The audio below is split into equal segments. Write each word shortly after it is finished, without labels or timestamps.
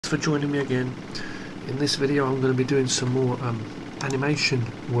for joining me again. In this video I'm going to be doing some more animation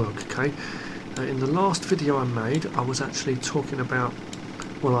work, okay? In the last video I made I was actually talking about,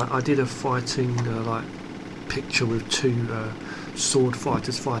 well, I did a fighting like picture with two sword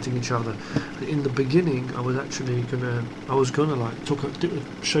fighters fighting each other. And in the beginning I was actually gonna like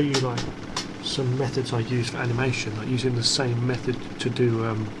show you like some methods I use for animation, like using the same method to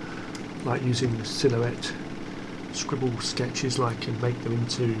do like using silhouette scribble sketches, like, and make them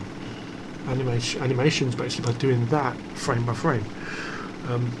into animations basically by doing that frame by frame.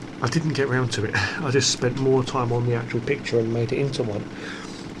 I didn't get around to it. I just spent more time on the actual picture and made it into one,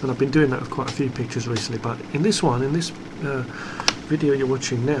 and I've been doing that with quite a few pictures recently. But in this video you're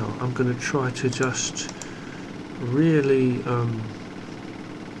watching now, I'm going to try to just really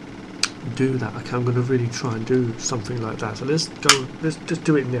do that. Okay, I'm going to really try and do something like that. So let's just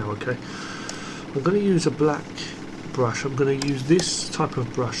do it now. Okay, I'm going to use a black brush. I'm going to use this type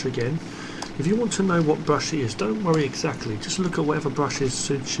of brush again. If you want to know what brush it is, don't worry exactly, just look at whatever brushes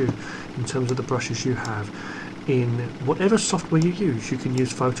suits you in terms of the brushes you have in whatever software you use. You can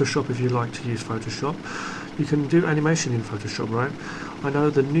use Photoshop if you like to use Photoshop. You can do animation in Photoshop, right? I know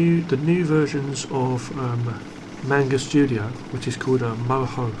the new versions of Manga Studio, which is called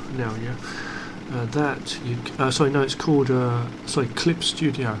Moho now, yeah. It's called Clip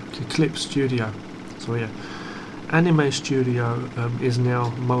Studio. Clip Studio. So yeah, Anime Studio is now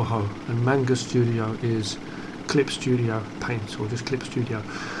Moho, and Manga Studio is Clip Studio Paint, or just Clip Studio.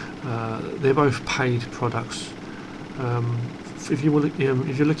 They're both paid products. If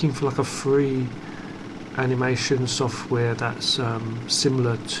you're looking for like a free animation software that's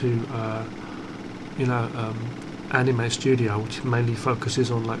similar to Anime Studio, which mainly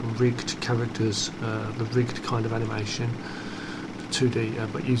focuses on like rigged characters, the rigged kind of animation,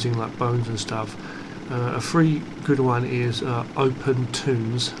 2D, but using like bones and stuff. A free good one is Open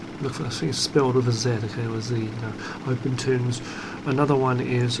Toons. Look for, I think it's spelled with a Z, okay, or a Z. No, Open Toons. Another one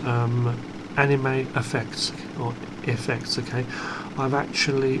is Anime Effects, or FX. Okay, I've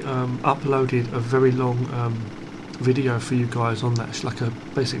actually uploaded a very long video for you guys on that. It's like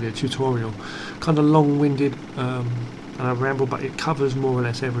basically a tutorial, kind of long-winded, and I ramble, but it covers more or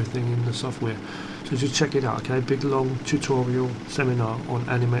less everything in the software. So just check it out. Okay, big long tutorial seminar on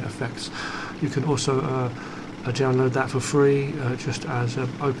Anime Effects. You can also download that for free, just as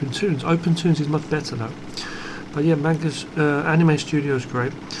Open Toons. Open Toons is much better though. But yeah, Anime Studio is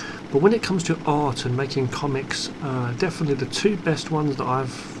great. But when it comes to art and making comics, definitely the two best ones that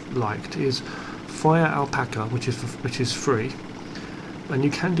I've liked is Fire Alpaca, which is free, and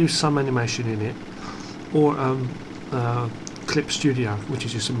you can do some animation in it, or Clip Studio, which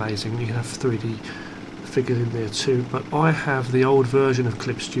is just amazing. You can have 3D figures in there too, but I have the old version of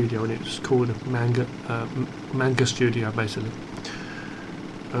Clip Studio, and it's called Manga Studio basically.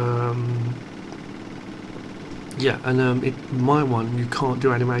 Yeah, and my one, you can't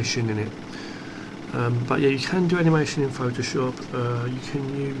do animation in it, but yeah, you can do animation in Photoshop. You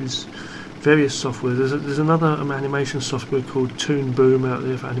can use various software. There's another animation software called Toon Boom out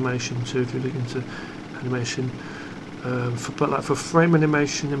there for animation too, if you're looking into animation. But for frame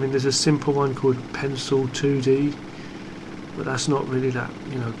animation, I mean, there's a simple one called Pencil 2D, but that's not really that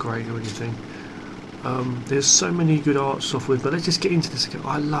great or anything. There's so many good art software, but let's just get into this again.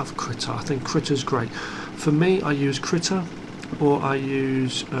 I love KRITA. I think KRITA's great. For me, I use KRITA, or I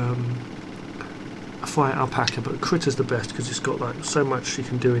use Fire Alpaca, but KRITA's the best because it's got like so much you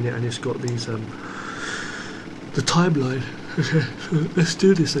can do in it, and it's got these the timeline. Let's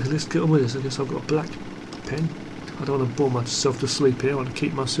do this. Let's get on with this. I guess I've got a black pen. I don't want to bore myself to sleep here. I want to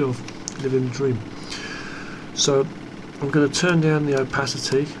keep myself living the dream. So I'm going to turn down the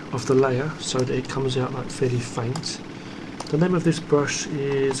opacity of the layer so that it comes out like fairly faint. The name of this brush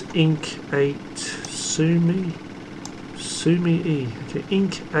is Ink 8 Sumi E. Okay,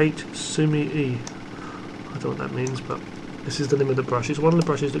 Ink 8 Sumi E. I don't know what that means, but this is the name of the brush. It's one of the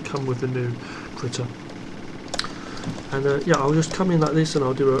brushes that come with the new KRITA. And yeah, I'll just come in like this, and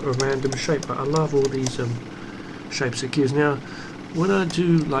I'll do a random shape. But I love all these shapes it gives. Now, when I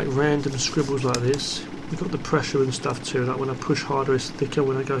do like random scribbles like this, you've got the pressure and stuff too. Like when I push harder, it's thicker.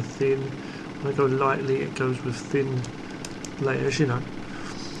 When I go thin, when I go lightly, it goes with thin layers,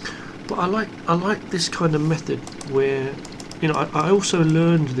 But I like this kind of method where, I also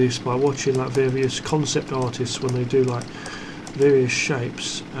learned this by watching like various concept artists when they do like various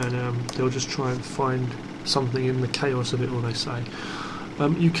shapes, and they'll just try and find something in the chaos of it all, they say.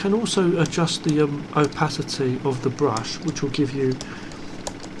 You can also adjust the opacity of the brush, which will give you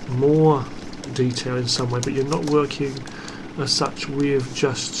more detail in some way, but you're not working as such with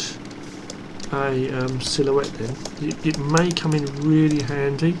just a silhouette, then it may come in really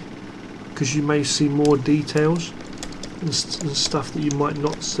handy, because you may see more details and stuff that you might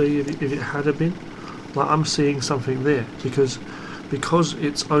not see if it had been. Like I'm seeing something there because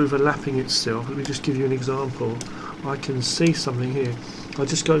it's overlapping itself. Let me just give you an example. I can see something here. I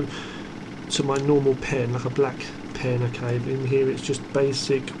just go to my normal pen, like a black pen. Okay, in here it's just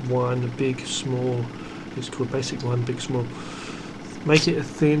basic 1 big small. It's called basic 1 big small. Make it a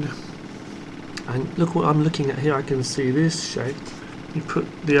thin, and look what I'm looking at here. I can see this shape. You put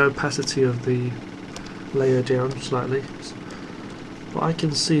the opacity of the layer down slightly, but I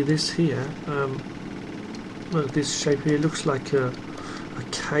can see this here. Look, this shape here looks like a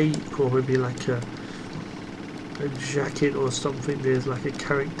cape, or maybe like a jacket or something. There's like a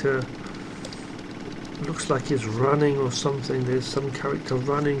character, looks like he's running or something. There's some character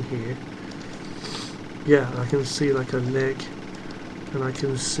running here. Yeah, I can see like a leg, and I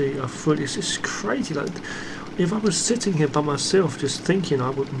can see a foot. It's just crazy. Like if I was sitting here by myself just thinking,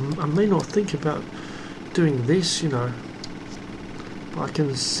 I may not think about doing this, you know, but I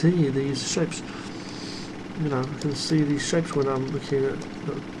can see these shapes. You know, I can see these shapes when I'm looking at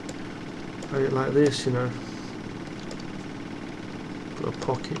it like this, you know. Put a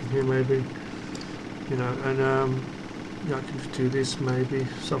pocket in here maybe, you know, and yeah, I can just do this maybe,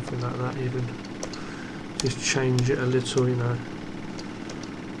 something like that even. Just change it a little, you know,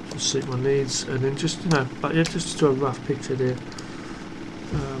 to suit my needs, and then just, you know, but yeah, just do a rough picture there.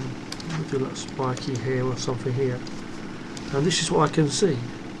 Do like spiky hair or something here, and this is what I can see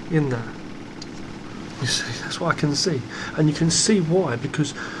in there. You see, that's what I can see, and you can see why,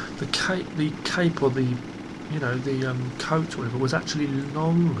 because the cape or the, you know, the coat or whatever was actually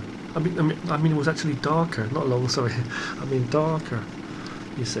long. I mean, it was actually darker, not long. Sorry, I mean darker.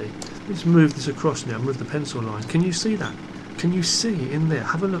 You see, let's move this across now. Move the pencil line. Can you see that? Can you see it in there?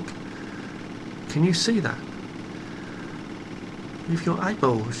 Have a look. Can you see that? If your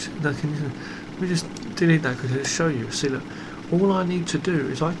eyeballs, no, let me just delete that because it'll show you. See, look. All I need to do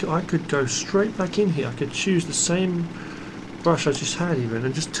is I could go straight back in here. I could choose the same brush I just had even,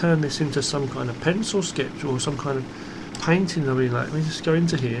 and just turn this into some kind of pencil sketch or some kind of painting. I'll be like, let me just go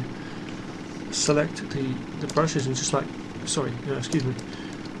into here, select the brushes, and just like, sorry, excuse me.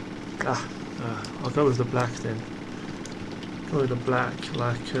 I'll go with the black then. Go with the black,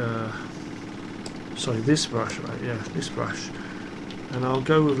 like, sorry, this brush, right? Yeah, this brush, and I'll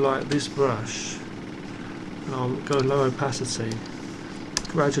go with like this brush. And I'll go low opacity,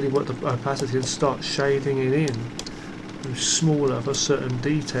 gradually work the opacity and start shading it in with smaller for certain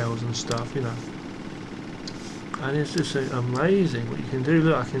details and stuff, you know. And it's just amazing what you can do.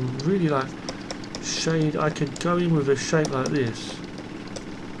 Look, I can really like shade. I could go in with a shape like this.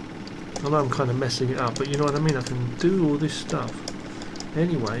 I know I'm kind of messing it up, but you know what I mean. I can do all this stuff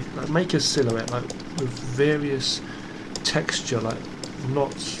anyway, like make a silhouette like with various texture, like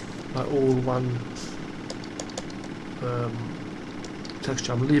not like all one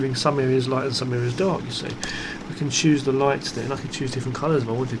texture. I'm leaving some areas light and some areas dark, you see. I can choose the lights there, and I can choose different colours if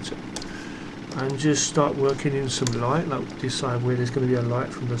I wanted to, and just start working in some light, like decide where there's going to be a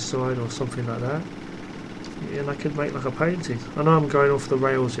light from the side or something like that, and I could make like a painting. I know I'm going off the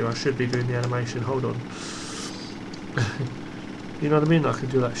rails here. I should be doing the animation. Hold on. You know what I mean? I can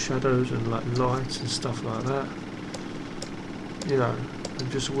do like shadows and like lights and stuff like that, you know,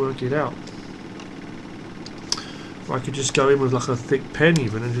 and just work it out. I could just go in with like a thick pen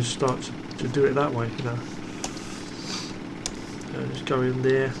even and just start to do it that way, you know. Just go in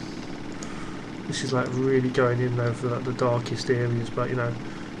there. This is like really going in though for like the darkest areas, but you know,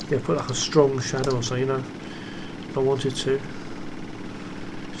 yeah, put like a strong shadow or so, you know, if I wanted to.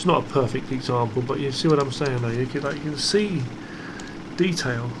 It's not a perfect example, but you see what I'm saying though. You can see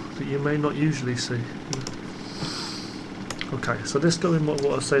detail that you may not usually see. You know? Okay, so let's go in what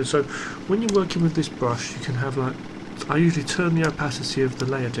I was saying. So when you're working with this brush, you can have like, I usually turn the opacity of the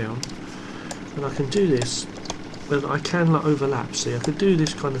layer down, and I can do this, and I can like overlap. See, I could do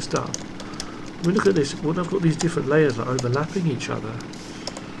this kind of stuff. I mean, look at this. When I've got these different layers like overlapping each other,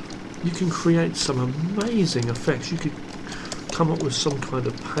 you can create some amazing effects. You could come up with some kind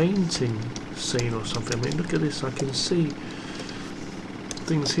of painting scene or something. I mean, look at this. I can see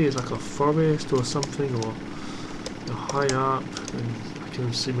things here like a forest or something, or high up, and I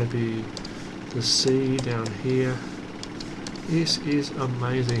can see maybe the sea down here. This is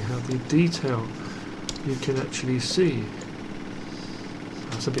amazing how the detail you can actually see.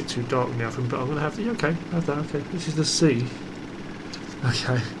 That's a bit too dark now for me, but I'm going to have to, okay, have that, okay. This is the sea,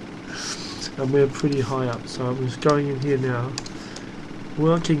 okay, and we're pretty high up, so I'm just going in here now,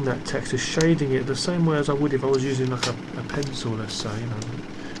 working that texture, shading it the same way as I would if I was using like a pencil, let's say, you know,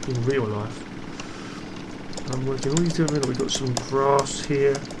 in real life. I'm working all these different. We've got some grass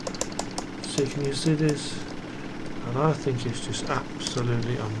here. See, can you see this? And I think it's just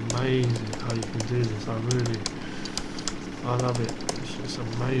absolutely amazing how you can do this. I love it. It's just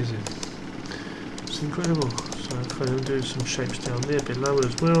amazing. It's incredible. So if I do some shapes down there below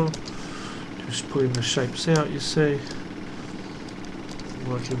as well, just pulling the shapes out, you see.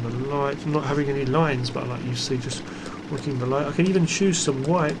 Working the light. I'm not having any lines, but like you see, just working the light. I can even choose some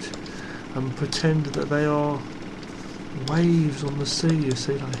white and pretend that they are waves on the sea, you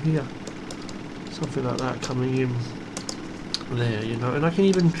see, like here. Something like that coming in there, you know. And I can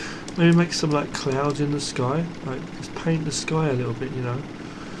even maybe make some like clouds in the sky, like just paint the sky a little bit, you know,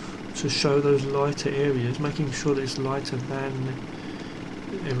 to show those lighter areas, making sure that it's lighter than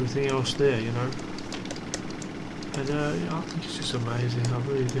everything else there, you know. And yeah, I think it's just amazing. I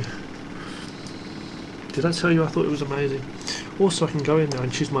really do. Did I tell you I thought it was amazing? Also, I can go in there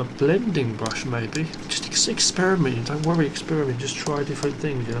and choose my blending brush, maybe. Just experiment. Don't worry, experiment. Just try different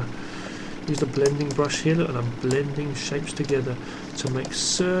things, you know. Use the blending brush here, look, and I'm blending shapes together to make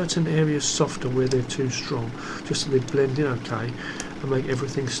certain areas softer where they're too strong, just so they blend in okay and make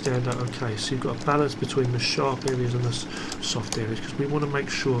everything stand out okay. So you've got a balance between the sharp areas and the soft areas, because we want to make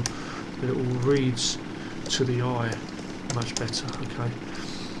sure that it all reads to the eye much better. Okay.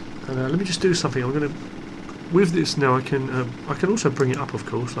 And let me just do something. I'm going to, with this now, I can also bring it up, of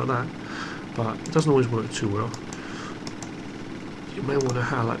course, like that, but it doesn't always work too well. You may want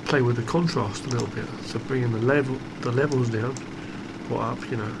to like play with the contrast a little bit, so bringing the levels down or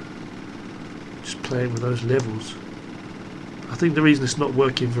up, you know, just playing with those levels. I think the reason it's not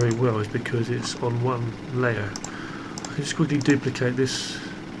working very well is because it's on one layer. I can just quickly duplicate this,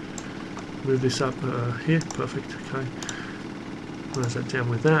 move this up here, perfect, okay. Merge that down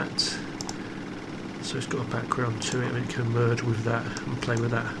with that, so it's got a background to it and it can merge with that and play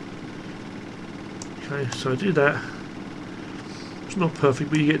with that. Okay, so I do that. It's not perfect,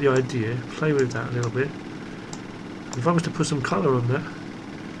 but you get the idea. Play with that a little bit. If I was to put some colour on that,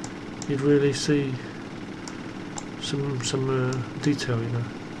 you'd really see some detail, you know.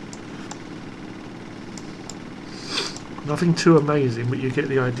 Nothing too amazing, but you get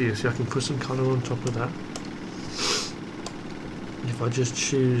the idea. So I can put some colour on top of that. If I just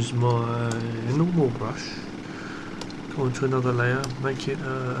choose my normal brush, go into another layer, make it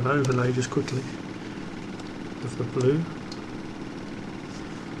an overlay just quickly of the blue.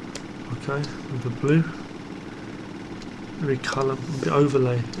 Okay, with the blue, maybe colour, maybe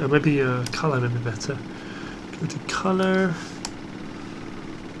overlay, maybe colour maybe better. Go to colour.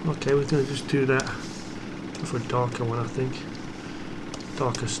 Okay, we're going to just do that. Go for a darker one, I think.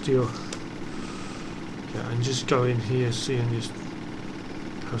 Darker steel. Yeah, and just go in here, see, and just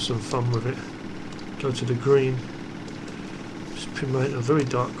have some fun with it. Go to the green. Just promote a very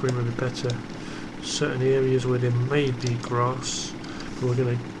dark green, maybe better. Certain areas where there may be grass. We're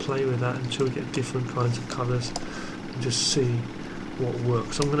going to play with that until we get different kinds of colours and just see what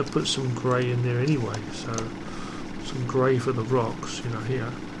works. I'm going to put some grey in there anyway, so some grey for the rocks, you know, here.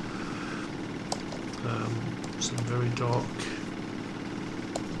 Some very dark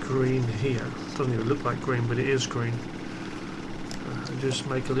green here. Doesn't even look like green, but it is green. And just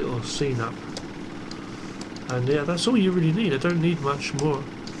make a little scene up. And yeah, that's all you really need. I don't need much more.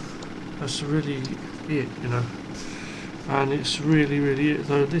 That's really it, you know. And it's really it.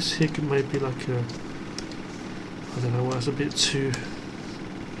 Though this here can maybe like a, I don't know, that's a bit too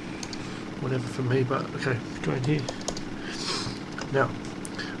whatever for me, but okay, go in here. Now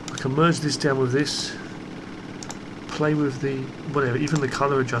I can merge this down with this, play with the whatever, even the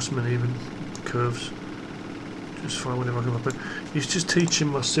colour adjustment, even curves, just find whatever I come up with. It's just teaching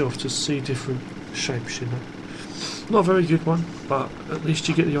myself to see different shapes, you know. Not a very good one, but at least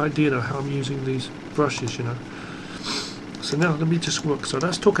you get the idea of how I'm using these brushes, you know. So now let me just work. So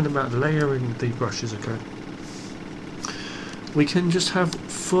that's talking about layering the brushes, okay. We can just have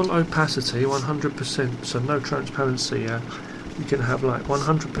full opacity, 100%, so no transparency. You can have like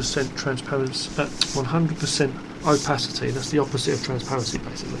 100% transparency, 100% opacity. That's the opposite of transparency,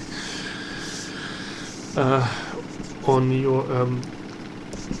 basically. On your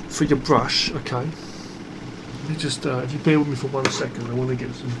for your brush, okay. Let me just, if you bear with me for 1 second, I want to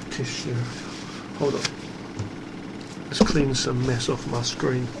get some tissue. Hold on. Let's clean some mess off my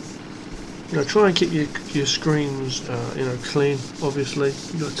screen. You know, try and keep your screens, you know, clean. Obviously,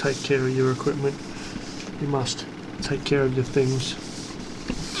 you've got to take care of your equipment. You must take care of your things.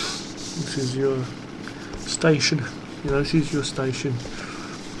 This is your station. You know, this is your station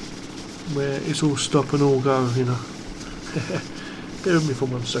where it's all stop and all go. You know. Bear with me for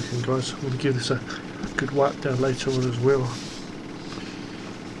 1 second, guys. I'm going to give this a good wipe down later on as well.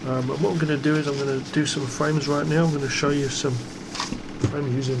 But what I'm going to do is I'm going to do some frames right now. I'm going to show you some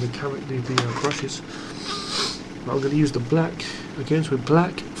frames using the brushes. I'm going to use the black again, so with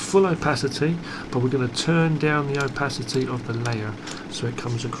black, full opacity, but we're going to turn down the opacity of the layer so it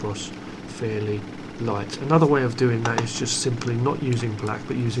comes across fairly light. Another way of doing that is just simply not using black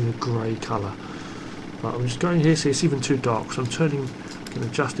but using a grey colour. Right, I'm just going here, so it's even too dark, so I'm going to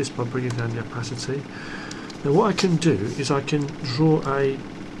adjust this by bringing down the opacity. Now what I can do is I can draw a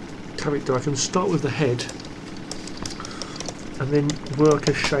character. I can start with the head and then work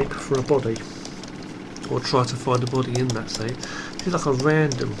a shape for a body, or try to find a body in that, say. It's like a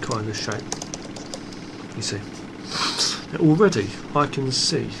random kind of shape, you see. Now already I can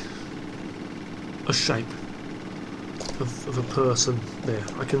see a shape of a person there.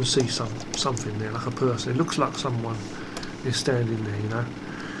 I can see something there, like a person. It looks like someone is standing there, you know.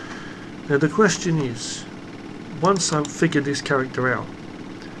 Now the question is, once I've figured this character out,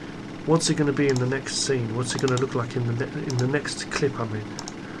 what's it going to be in the next scene? What's it going to look like in the next clip? I mean,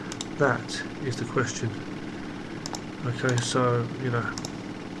 that is the question. Okay, so you know,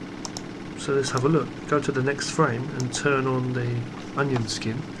 so let's have a look. Go to the next frame and turn on the onion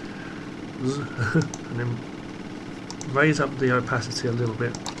skin, and then raise up the opacity a little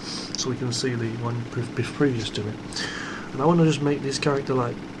bit so we can see the one previous to it. And I want to just make this character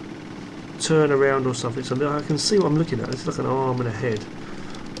like turn around or something, so I can see what I'm looking at. It's like an arm and a head.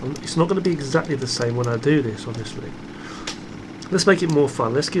 It's not going to be exactly the same when I do this, obviously. Let's make it more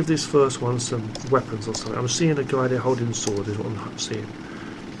fun. Let's give this first one some weapons or something. I'm seeing a guy there holding a sword is what I'm seeing.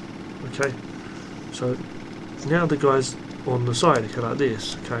 Okay, so now the guy's on the side, okay, like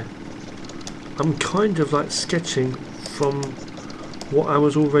this. Okay, I'm kind of like sketching from what I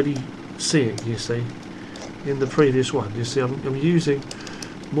was already seeing, you see, in the previous one. You see, I'm using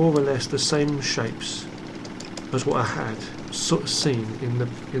more or less the same shapes as what I had sort of seen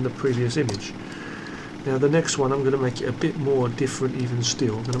in the previous image. Now the next one I'm going to make it a bit more different even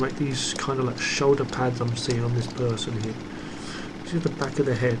still. I'm going to make these kind of like shoulder pads I'm seeing on this person here. This is the back of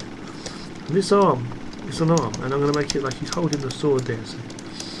the head. And this arm is an arm, and I'm going to make it like he's holding the sword there. So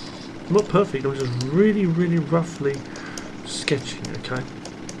not perfect, I'm just really roughly sketching, okay?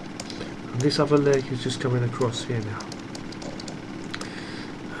 And this other leg is just coming across here now.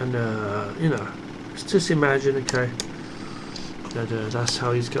 And you know, just imagine, okay, that that's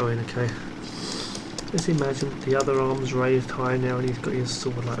how he's going, okay? Let's imagine the other arm's raised high now and he's got his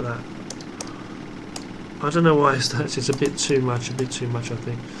sword like that. I don't know why it's a bit too much, I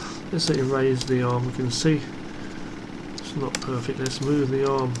think. Let's raise the arm. We can see it's not perfect. Let's move the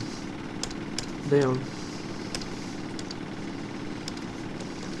arm down.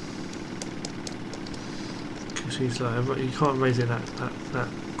 Because he's like, you can't raise it that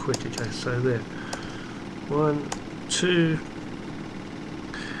quick, okay, so there. 1, 2,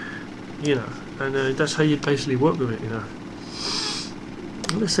 you know. And that's how you basically work with it, you know.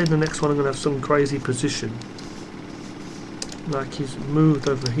 Let's say the next one I'm going to have some crazy position, like he's moved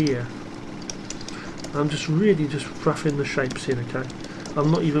over here. I'm just really roughing the shapes in, okay.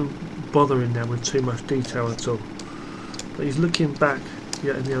 I'm not even bothering now with too much detail at all. But he's looking back,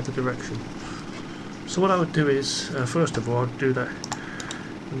 yeah, in the other direction. So what I would do is, first of all, I'd do that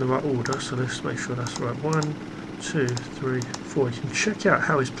in the right order. So let's make sure that's right. 1, 2, 3, 4. You can check out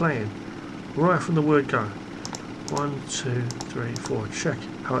how he's playing right from the word go. 1, 2, 3, 4. Check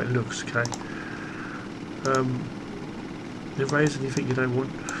how it looks, okay. Erase anything you don't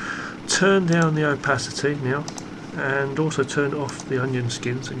want. Turn down the opacity now, and also turn off the onion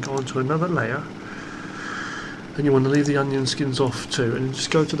skins and go on to another layer. And you want to leave the onion skins off too, and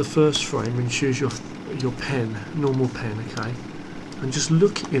just go to the first frame and choose your pen, normal pen, okay. And just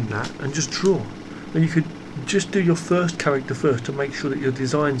look in that and just draw. And you could just do your first character first to make sure that your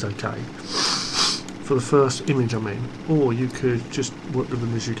design's okay for the first image, I mean, or you could just work with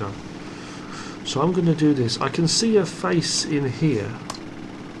them as you go. So I'm going to do this. I can see a face in here,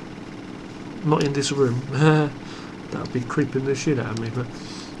 not in this room. That would be creeping the shit out of me, but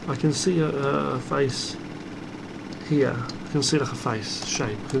I can see a face here. I can see like a face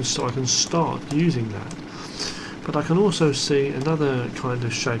shape, so I can start using that. But I can also see another kind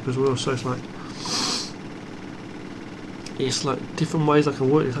of shape as well, so it's like different ways I can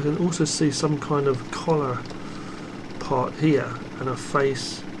work this. I can also see some kind of collar part here and a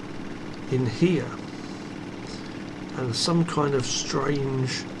face in here and some kind of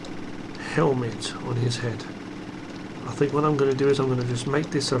strange helmet on his head. I think what I'm going to do is I'm going to just make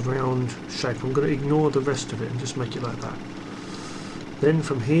this a round shape. I'm going to ignore the rest of it and just make it like that. Then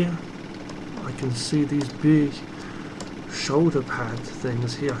from here I can see these big shoulder pad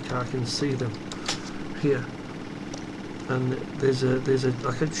things here. Okay, I can see them here. and there's a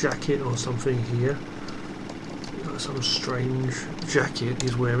like a jacket or something here, like some strange jacket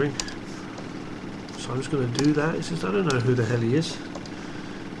he's wearing. So I'm just going to do that. It's just I don't know who the hell he is.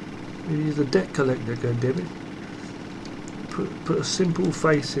 Maybe he's a debt collector, go damn it. Put a simple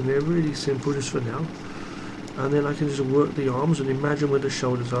face in there, really simple, just for now. And then I can just work the arms and imagine where the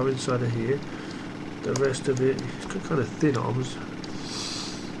shoulders are inside of here. The rest of it, it's got kind of thin arms.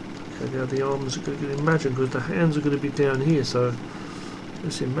 Okay, now the arms are going to imagine, because the hands are going to be down here. So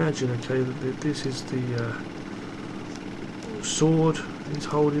let's imagine, okay, that this is the sword. He's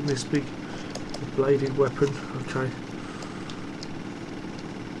holding this big bladed weapon, okay.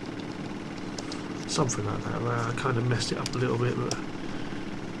 Something like that, right? I kind of messed it up a little bit, but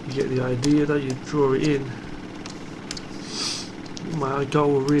you get the idea that you draw it in. My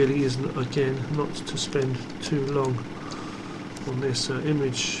goal really is, again, not to spend too long on this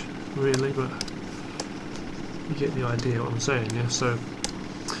image, really, but you get the idea what I'm saying, yeah? So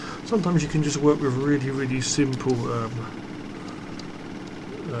sometimes you can just work with really, really simple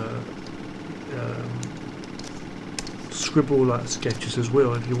scribble like sketches as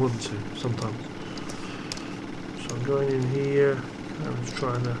well if you want to sometimes. So I'm going in here, I'm just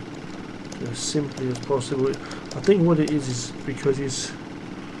trying to do as simply as possible. I think what it is because he's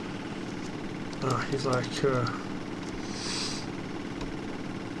like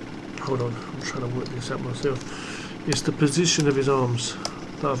hold on, I'm trying to work this out myself. It's the position of his arms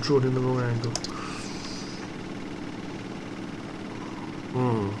that I've drawn in the wrong angle.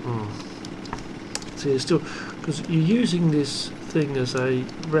 See, it's still, because you're using this thing as a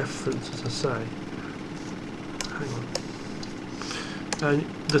reference, as I say. Hang on. And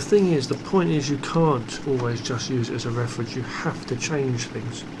the thing is, the point is, you can't always just use it as a reference. You have to change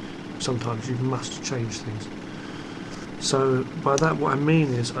things. Sometimes you must change things. So by that, what I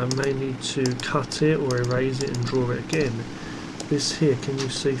mean is, I may need to cut it or erase it and draw it again. This here, can you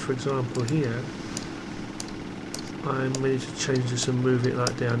see, for example, here? I may need to change this and move it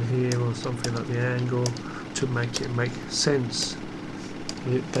like down here or something, like the angle, to make it make sense a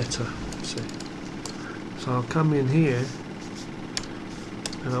bit better. See, so I'll come in here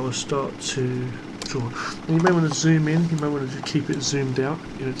and I will start to draw. And you may want to zoom in, you may want to keep it zoomed out.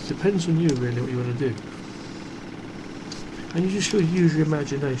 You know, it depends on you really what you want to do. And you just got to use your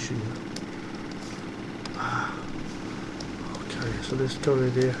imagination. Okay, so let's go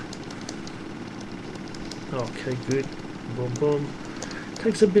in here. Okay, good. Boom, boom.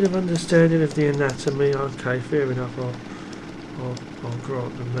 Takes a bit of understanding of the anatomy. Okay, fair enough. I'll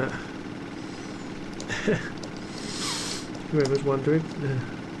grant them that. Whoever's wondering,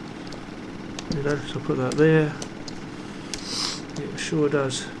 you know. So I'll put that there. It sure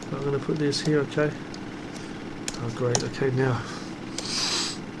does. I'm going to put this here. Okay. Oh, great. Okay, now.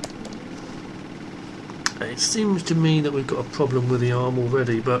 It seems to me that we've got a problem with the arm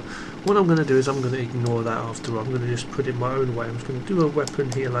already, but what I'm going to do is I'm going to ignore that after. I'm going to just put it my own way. I'm just going to do a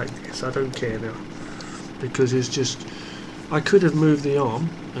weapon here like this. I don't care now, because it's just, I could have moved the arm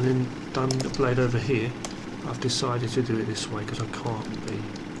and then done the blade over here. I've decided to do it this way because I can't be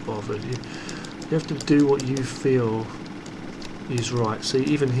bothered. You have to do what you feel is right. See,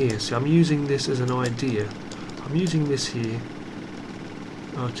 even here, see, I'm using this as an idea. I'm using this here.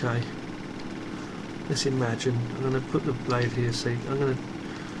 Okay. Let's imagine. I'm going to put the blade here. See, I'm going to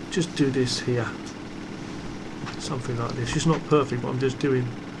just do this here. Something like this. It's not perfect, but I'm just doing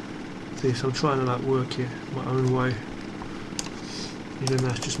this. I'm trying to like work it my own way. Even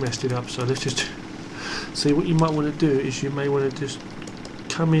that's just messed it up. So let's just see. What you might want to do is you may want to just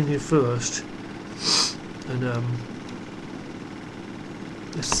come in here first and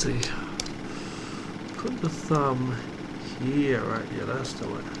let's see. Put the thumb here, right? Yeah, that's the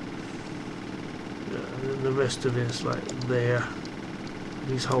one. Yeah, and then the rest of it's like there.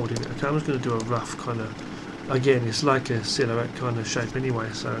 He's holding it. Okay, I'm just going to do a rough kind of, again, it's like a silhouette kind of shape anyway,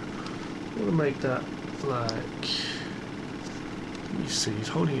 so I want to make that like, let me see, he's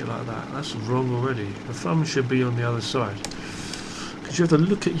holding it like that. That's wrong already. The thumb should be on the other side, because you have to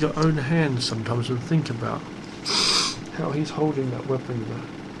look at your own hand sometimes and think about how he's holding that weapon there.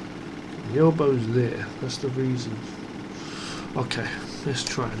 The elbow's there, that's the reason. Okay, let's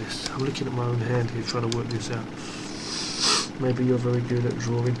try this. I'm looking at my own hand here trying to work this out. Maybe you're very good at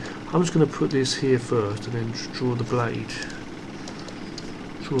drawing. I'm just going to put this here first and then draw the blade.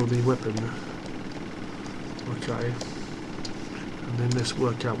 Draw the weapon. Okay. And then let's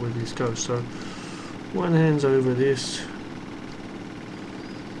work out where this goes. So, one hand's over this.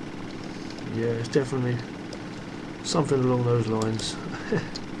 Yeah, it's definitely something along those lines.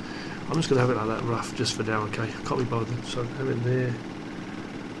 I'm just going to have it like that rough just for now, okay? Can't be bothered. So, have it there.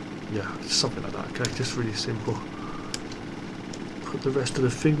 Yeah, something like that, okay? Just really simple. put the rest of the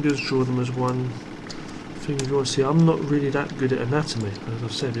fingers, draw them as one finger. You want to see, I'm not really that good at anatomy, as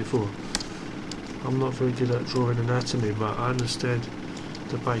I've said before. I'm not very good at drawing anatomy, but I understand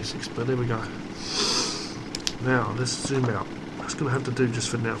the basics. But there we go. Now let's zoom out. That's going to have to do just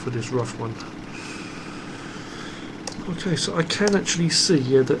for now for this rough one. Okay, so I can actually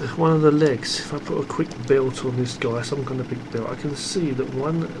see that one of the legs, if I put a quick belt on this guy, some kind of big belt, I can see that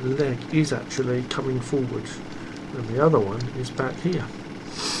one leg is actually coming forward and the other one is back here.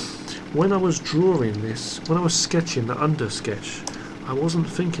 When I was drawing this, when I was sketching the under sketch, I wasn't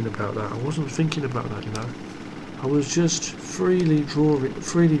thinking about that. You know. I was just freely drawing,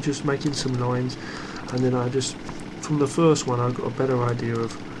 freely just making some lines, and then I just, from the first one, I got a better idea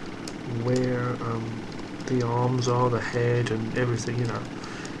of where the arms are, the head and everything, you know,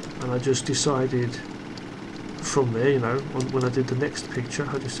 and I just decided from there, you know, when I did the next picture,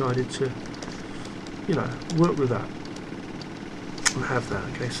 I decided to, you know, work with that and have that.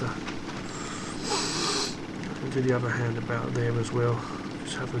 Okay, so I can do the other hand about there as well,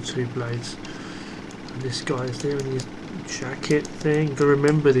 just have the two blades, and this guy is there in his jacket thing. To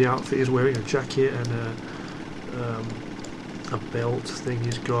remember, the outfit is wearing a jacket and a belt thing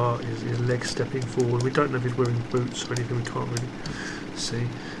he's got, his legs stepping forward. We don't know if he's wearing boots or anything, we can't really see.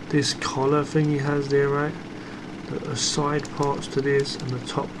 This collar thing he has there, right? The side parts to this and the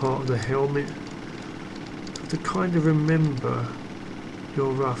top part of the helmet. To kind of remember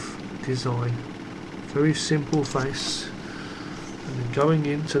your rough design. Very simple face. And then going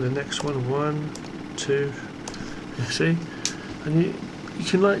into the next one, 1, 2, you see? And you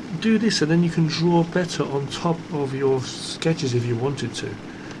can like do this, and then you can draw better on top of your sketches if you wanted to.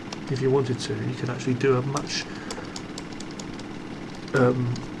 You can actually do a much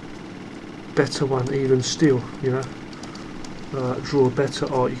better one even still, you know. Draw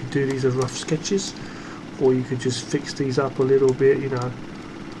better art. You could do these as rough sketches, or you could just fix these up a little bit, you know,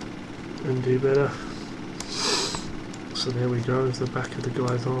 and do better. So there we go, there's the back of the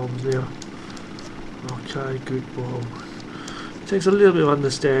guy's arms there. Okay, good boy. Takes a little bit of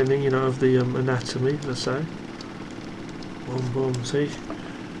understanding, you know, of the anatomy, let's say. Boom, boom, see?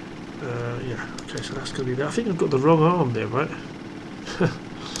 Yeah, okay, so that's going to be that. I think I've got the wrong arm there, right?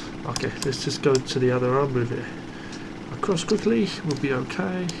 Okay, let's just go to the other arm with it. Across quickly, we'll be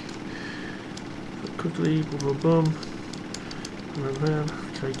okay. Quickly, boom, boom, boom. Around, around.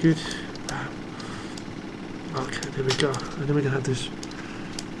 Okay, good. Okay, there we go. And then we're going to have this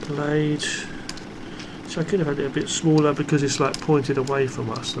blade. So I could have had it a bit smaller because it's like pointed away from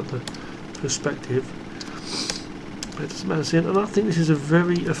us at the perspective. But it doesn't matter. See, and I think this is a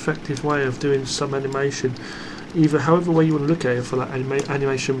very effective way of doing some animation. Either however way you want to look at it, for like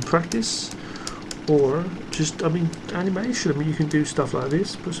animation practice, or just, I mean, animation. I mean, you can do stuff like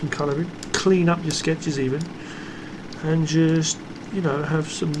this, put some colour in, clean up your sketches even, and just, you know, have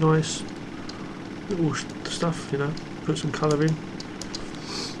some nice little stuff, you know, put some colour in.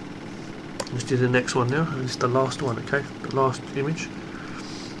 Let's do the next one now, and it's the last one, okay, the last image.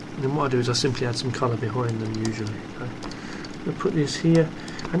 And then what I do is I simply add some colour behind them usually. Okay? I'll put this here,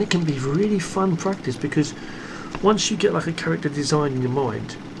 and it can be really fun practice, because once you get like a character design in your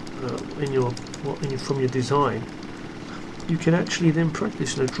mind, from your design, you can actually then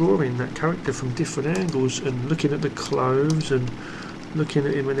practice, you know, drawing that character from different angles and looking at the clothes and looking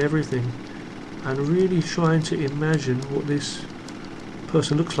at him and everything, and really trying to imagine what this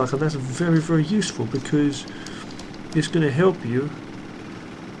person looks like. And that's very, very useful, because it's going to help you,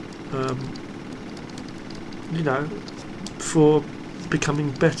 you know, for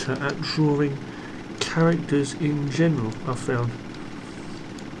becoming better at drawing characters in general. I've found,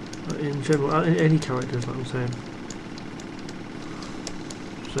 in general, any characters, like I'm saying.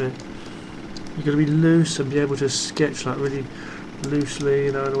 So you've got to be loose and be able to sketch like really loosely,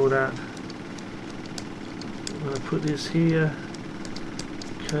 you know, and all that. I'm going to put this here.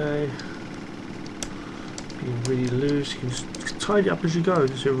 Okay, being really loose. You can just tidy up as you go,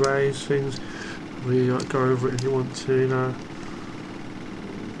 just erase things, really like go over it if you want to, you know.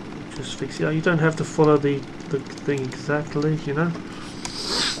 Just fix it. You don't have to follow the thing exactly, you know.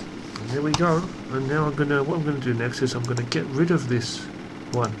 And there we go. And now what I'm gonna do next is I'm gonna get rid of this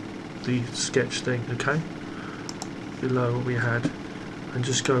one, the sketch thing, okay, below what we had, and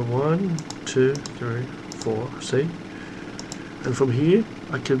just go 1, 2, 3, 4, see? And from here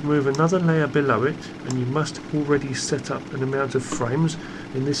I can move another layer below it, and you must already set up an amount of frames.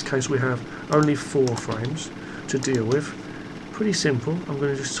 In this case we have only 4 frames to deal with. Pretty simple. I'm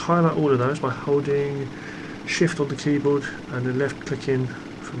going to just highlight all of those by holding shift on the keyboard and then left clicking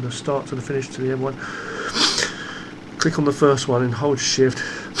from the start to the finish to the end one. Click on the first one and hold shift,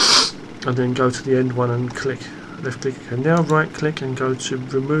 and then go to the end one and click, left click. Okay, now right click and go to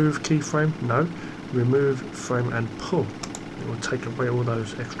remove keyframe. No, remove frame and pull. It will take away all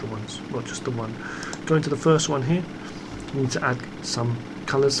those extra ones, not just the one. Going to the first one here, we need to add some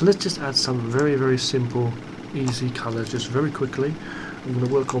colours. So let's just add some very simple, easy colours, just very quickly. I'm going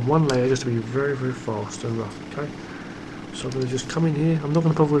to work on one layer just to be very fast and rough. Okay. So I'm going to just come in here. I'm not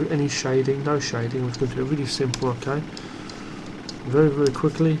going to bother with any shading, no shading. I'm just going to do it really simple. Okay. Very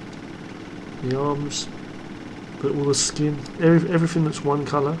quickly. The arms, but all the skin, everything that's one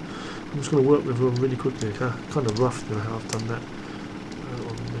colour. I'm just going to work with them really quickly. Okay? Kind of rough now how I've done that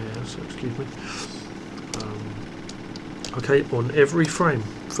on there, so excuse me. Okay, on every frame,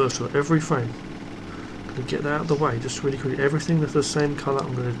 first of all, every frame. I'm going to get that out of the way, just really quickly. Everything that's the same colour,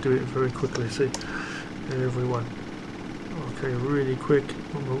 I'm going to do it very quickly. See, everyone. Okay, really quick.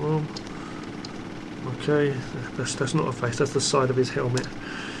 Okay, that's not a face, that's the side of his helmet.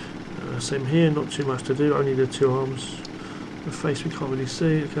 Same here, not too much to do, only the two arms. The face we can't really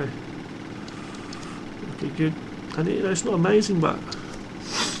see. Okay. Okay, good. And it's not amazing, but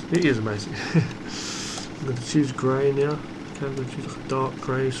it is amazing. I'm going to choose grey now. Okay, I'm going to choose like a dark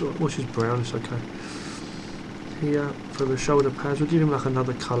grey, sort of, which is brown, it's okay. Here, for the shoulder pads, we'll give him like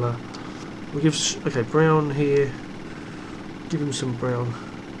another colour. We'll give, okay, brown here. Give him some brown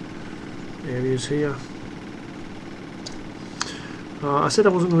areas here. I said I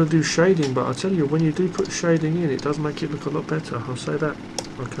wasn't going to do shading, but I tell you, when you do put shading in, it does make it look a lot better. I'll say that.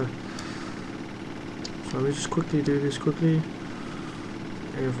 Okay. So let me just quickly do this quickly.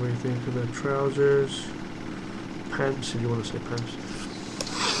 Everything for the trousers, pants, if you want to say pants.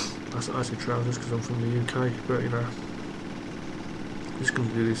 I say trousers because I'm from the UK, but you know. Just going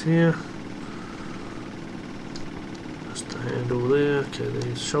to do this here. That's the handle there. Okay,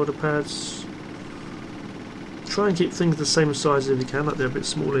 these shoulder pads. Try and keep things the same size as you can. Like they're a bit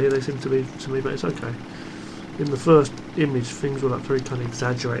smaller here, they seem to be to me, but it's okay. In the first image, things were like very kind of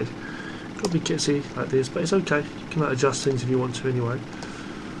exaggerated. Got to be kitsy like this, but it's okay. You can like, adjust things if you want to anyway.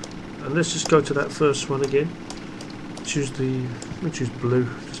 And let's just go to that first one again. Choose blue,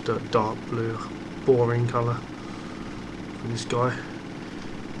 just a dark blue, boring colour for this guy,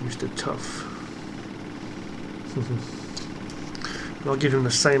 Mr. Tough. And I'll give him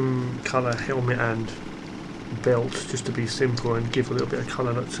the same colour helmet and belt just to be simple and give a little bit of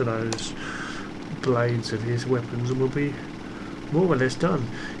colour to those blades of his weapons, and we'll be more or less done.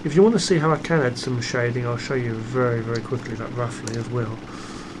 If you want to see how I can add some shading, I'll show you very quickly, like roughly as well,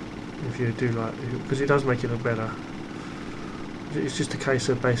 if you do like, because it does make it look better. It's just a case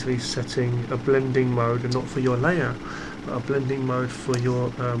of basically setting a blending mode, and not for your layer, but a blending mode for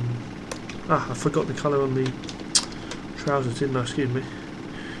your I forgot the colour on the trousers, didn't I? Excuse me.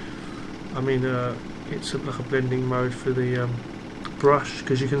 I mean it's like a blending mode for the brush,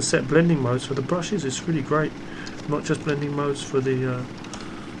 because you can set blending modes for the brushes. It's really great, not just blending modes for the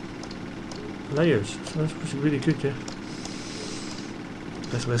layers. So that's really good, yeah.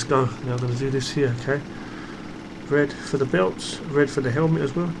 Let's go. Now I'm going to do this here, okay? Red for the belts, red for the helmet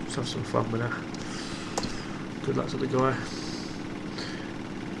as well. Just have some fun with that. Good luck to the guy.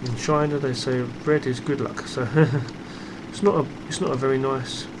 In China they say red is good luck, so it's not a very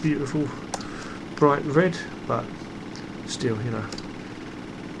nice, beautiful, bright red, but still, you know,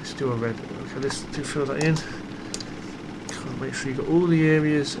 it's still a red. Okay, let's fill that in. Make sure you got all the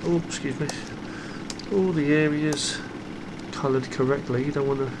areas. Oh, excuse me, all the areas coloured correctly. You don't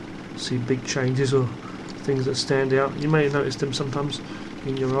want to see big changes or things that stand out. You may notice them sometimes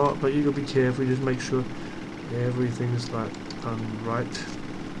in your art, but you got to be careful. Just make sure everything's like done right.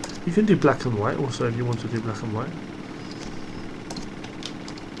 You can do black and white also if you want to do black and white.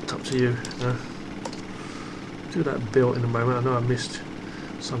 It's up to you. Do that build in a moment. I know I missed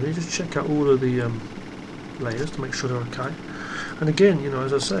something. Just check out all of the layers to make sure they're okay. And again, you know,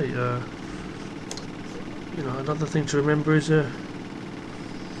 as I say, you know, another thing to remember is it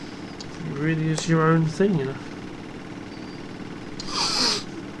really is your own thing, you know.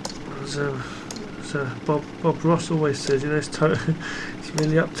 As Bob Ross always says, you know, it's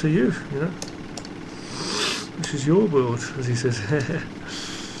really up to you, you know. This is your world, as he says.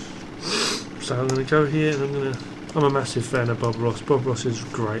 So I'm going to go here, and I'm a massive fan of Bob Ross. Bob Ross is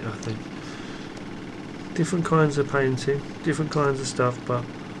great, I think. Different kinds of painting, different kinds of stuff, but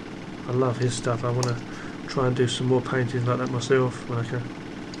I love his stuff. I want to try and do some more paintings like that myself when I can.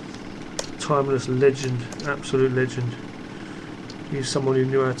 Timeless legend, absolute legend. He's someone who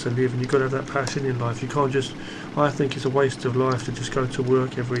knew how to live, and you've got to have that passion in life. You can't just, I think it's a waste of life to just go to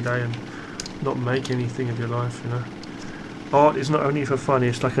work every day and not make anything of your life, you know. Art is not only for fun,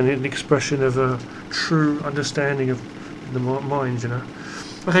 it's like an expression of a true understanding of the mind, you know.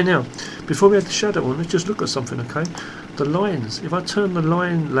 Okay, now, before we add the shadow on, let's just look at something, okay? The lines, if I turn the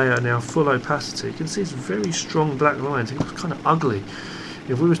line layer now full opacity, you can see it's very strong black lines. It looks kind of ugly.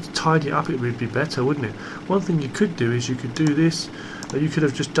 If we was to tidy it up, it would be better, wouldn't it? One thing you could do is you could do this, you could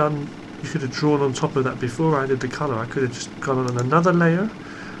have just done, you could have drawn on top of that before I added the colour. I could have just gone on another layer,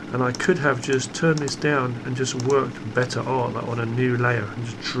 and I could have just turned this down and just worked better art like on a new layer and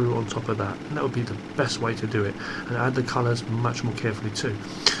just drew on top of that. And that would be the best way to do it, and add the colours much more carefully too.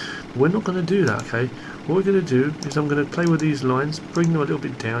 But we're not going to do that, okay? What we're going to do is I'm going to play with these lines, bring them a little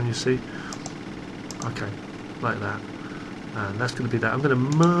bit down, you see. Okay, like that. And that's going to be that. I'm going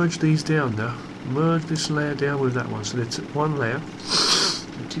to merge these down now. Merge this layer down with that one. So it's one layer.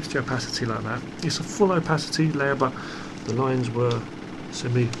 It keeps the opacity like that. It's a full opacity layer, but the lines were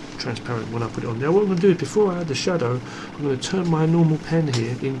semi-transparent when I put it on. Now what I'm going to do is, before I add the shadow, I'm going to turn my normal pen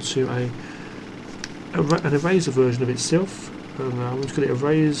here into an eraser version of itself. And I'm just going to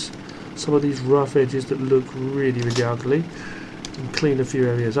erase some of these rough edges that look really, really ugly, and clean a few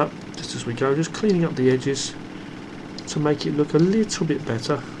areas up just as we go. Just cleaning up the edges to make it look a little bit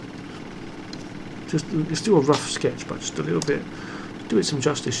better. Just, it's still a rough sketch, but just a little bit. Do it some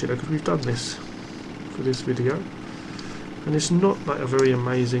justice, you know, because we've done this for this video, and it's not like a very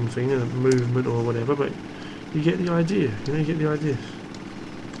amazing thing, a movement or whatever, but you get the idea. You know, you get the idea.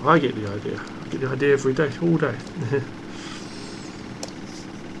 I get the idea. I get the idea every day, all day.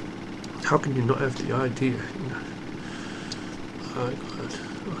 How can you not have the idea? You know? Alright, good.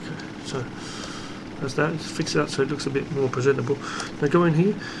 Okay, so that's that. Just fix it up so it looks a bit more presentable. Now go in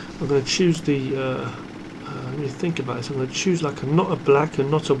here. I'm going to choose the. Let me think about this. I'm going to choose like not a black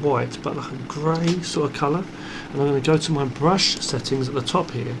and not a white, but like a grey sort of colour. And I'm going to go to my brush settings at the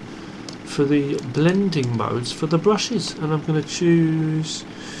top here for the blending modes for the brushes, and I'm going to choose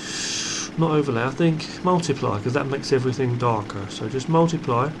not overlay. I think multiply, because that makes everything darker. So just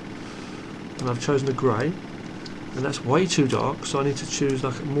multiply. And I've chosen a grey, and that's way too dark, so I need to choose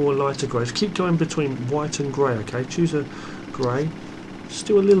like a more lighter grey. Just keep going between white and grey, okay? Choose a grey,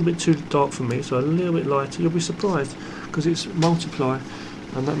 still a little bit too dark for me, so a little bit lighter. You'll be surprised, because it's multiply,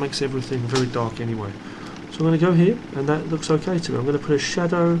 and that makes everything very dark anyway. So I'm going to go here, and that looks okay to me. I'm going to put a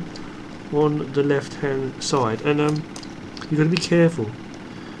shadow on the left hand side, and you've got to be careful,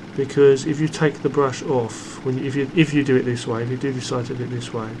 because if you take the brush off, if you do it this way, if you do decide to do it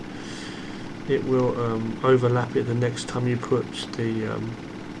this way, it will overlap it the next time you put the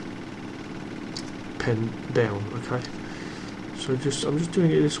pen down. Okay, so I'm just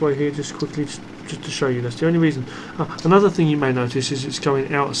doing it this way here, just quickly, just to show you. That's the only reason. Another thing you may notice is it's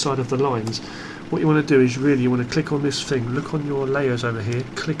going outside of the lines. What you want to do is you want to click on this thing, look on your layers over here,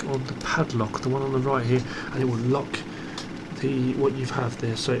 click on the padlock, the one on the right here, and it will lock what you have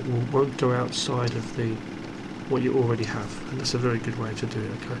there, so it won't go outside of what you already have, and that's a very good way to do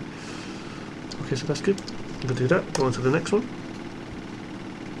it. Okay. Okay, so that's good. I'm going to do that. Go on to the next one.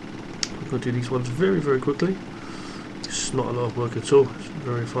 I'm going to do these ones very, very quickly. It's not a lot of work at all. It's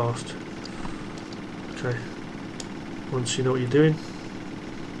very fast. Okay. Once you know what you're doing,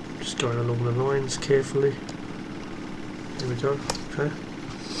 just going along the lines carefully. There we go. Okay.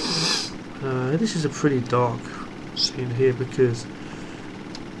 This is a pretty dark scene here,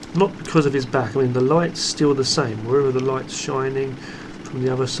 not because of his back. I mean, the light's still the same. Wherever the light's shining, from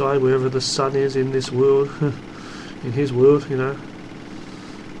the other side, wherever the sun is in this world, in his world, you know,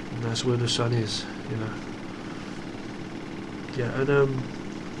 and that's where the sun is, you know. Yeah, and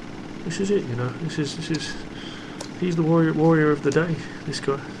this is it, you know. This is he's the warrior of the day. This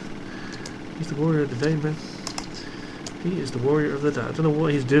guy, he's the warrior of the day, man. He is the warrior of the day. I don't know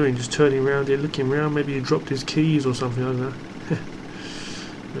what he's doing, just turning around here, looking around. Maybe he dropped his keys or something. I don't know.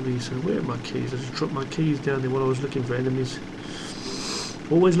 Maybe he said, "Where are my keys? I just dropped my keys down there while I was looking for enemies."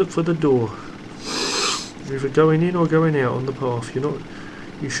 Always look for the door. You're either going in or going out on the path.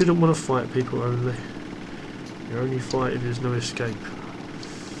 You shouldn't want to fight people only. You only fight if there's no escape.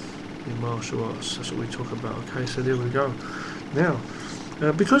 In martial arts, that's what we talk about. Okay, so there we go. Now,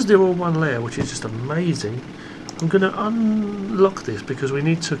 because they're all one layer, which is just amazing, I'm going to unlock this because we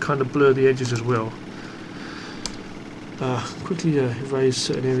need to kind of blur the edges as well. Quickly erase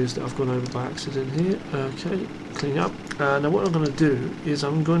certain areas that I've gone over by accident here. Okay, clean up. Now what I'm going to do is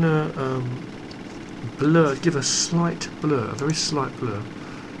I'm going to blur, give a slight blur, a very slight blur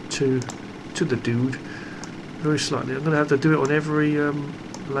to the dude, very slightly. I'm going to have to do it on every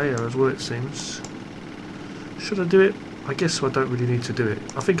layer as well, it seems. Should I do it? I guess so. I don't really need to do it.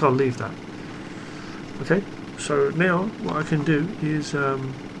 I think I'll leave that. Okay, so now what I can do is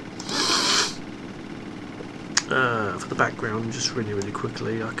for the background, just really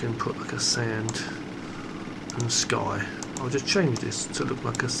quickly, I can put like a sand and sky I'll just change this to look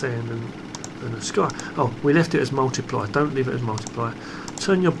like a sand and a sky. Oh, we left it as multiply. Don't leave it as multiply.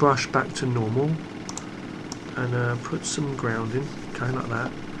 Turn your brush back to normal and put some grounding, okay, like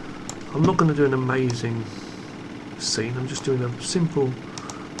that. I'm not going to do an amazing scene. I'm just doing a simple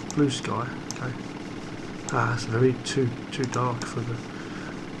blue sky. Okay. It's very too dark for the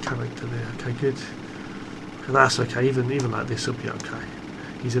character there. Okay, good. And that's okay. Even like this will be okay.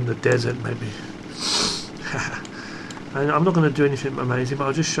 He's in the desert, maybe. And I'm not going to do anything amazing, but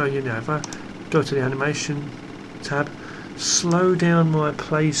I'll just show you now. If I go to the animation tab, slow down my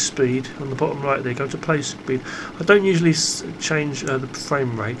play speed on the bottom right there. Go to play speed. I don't usually change the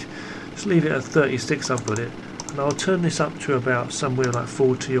frame rate. Just leave it at 36. I've got it, and I'll turn this up to about somewhere like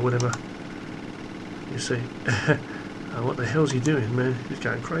 40 or whatever. You see. What the hell's he doing, man? He's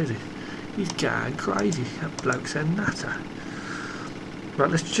going crazy. He's going crazy. That bloke's a nutter. Right,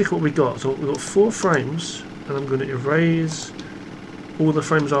 let's check what we got. So we've got 4 frames, and I'm going to erase all the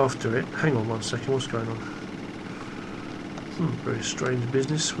frames after it. Hang on one second. What's going on? Very strange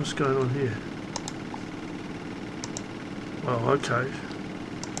business. What's going on here? Oh, okay.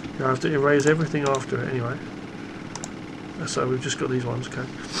 You have to erase everything after it anyway. So we've just got these ones, okay.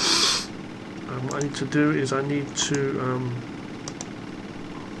 What I need to do is I need to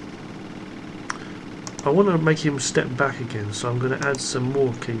I want to make him step back again, so I'm going to add some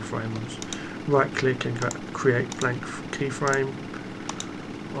more keyframes. Right click and go create blank keyframe.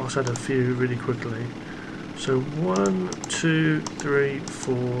 I'll just add a few really quickly. So 1, 2, 3,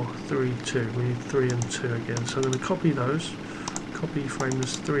 4, 3, 2. We need 3 and 2 again. So I'm going to copy those. Copy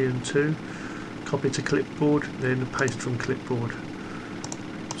frames 3 and 2. Copy to clipboard, then paste from clipboard.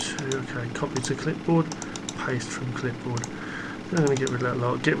 2. Okay, copy to clipboard, paste from clipboard. Then I'm going to get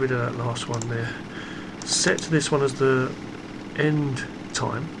rid of that last one there. Set this one as the end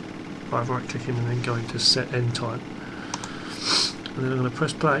time by right clicking and then going to set end time. And then I'm going to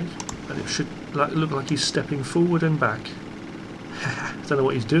press play, and it should look like he's stepping forward and back. I don't know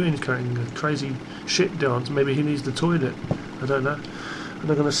what he's doing. He's creating a crazy shit dance. Maybe he needs the toilet. I don't know. And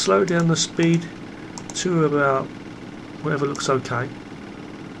I'm going to slow down the speed to about whatever looks okay.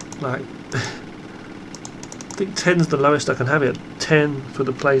 Like, I think 10 is the lowest I can have it. 10 for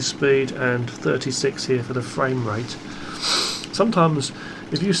the play speed and 36 here for the frame rate. Sometimes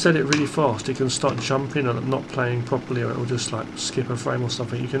if you set it really fast, it can start jumping and not playing properly, or it will just like skip a frame or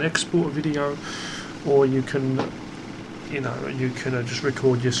something. You can export a video, or you can, just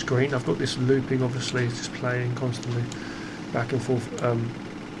record your screen. I've got this looping, obviously, it's just playing constantly back and forth,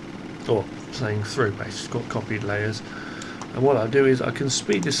 or playing through. Basically, it's got copied layers. And what I do is I can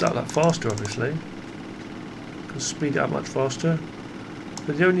speed this up faster, obviously. I can speed it up much faster.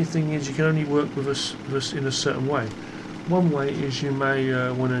 But the only thing is, you can only work with us in a certain way. One way is you may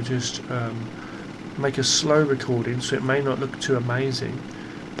want to just make a slow recording, so it may not look too amazing.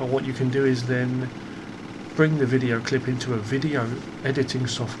 But what you can do is then bring the video clip into a video editing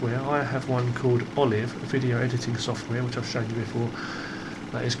software. I have one called Olive, a video editing software, which I've shown you before.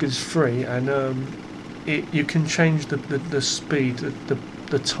 It's good, it's free, and you can change the speed,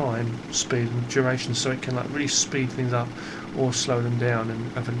 the time, speed and duration, so it can like really speed things up or slow them down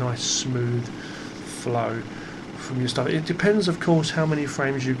and have a nice smooth flow from your stuff. It depends, of course, how many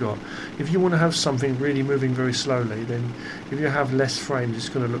frames you've got. If you want to have something really moving very slowly, then if you have less frames, it's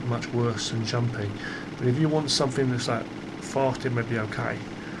going to look much worse and jumpy. But if you want something that's like fast, it may be okay.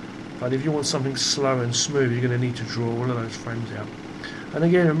 But if you want something slow and smooth, you're going to need to draw all of those frames out. And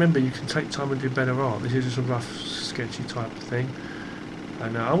again, remember, you can take time and do better art. This is just a rough, sketchy type of thing.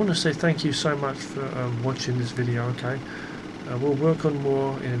 And I want to say thank you so much for watching this video, okay? We'll work on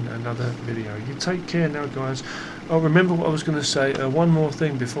more in another video. You take care now, guys. Oh, remember what I was going to say. One more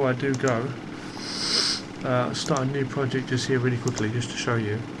thing before I do go. Start a new project just here really quickly, just to show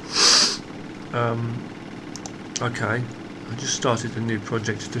you. Okay, I just started a new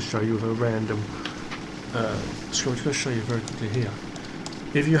project to show you with a random... so I'm just going to show you very quickly here.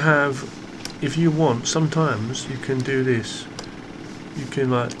 If you want, sometimes you can do this. You can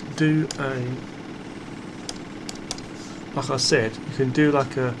like do like I said, you can do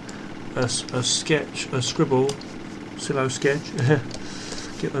like a sketch, a scribble, silo sketch.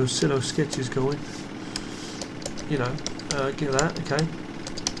 Get those silo sketches going. Get that, okay.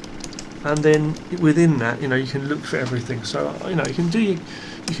 And then within that, you can look for everything. So you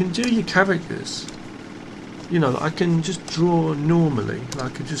can do your characters. I can just draw normally. I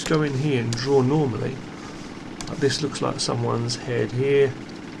could just go in here and draw normally. Like this looks like someone's head here.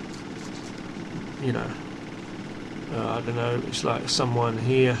 I don't know, it's like someone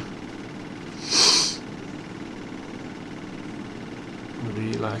here.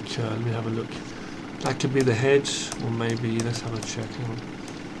 Maybe like, let me have a look. That could be the head, or maybe, let's have a check. Hang on.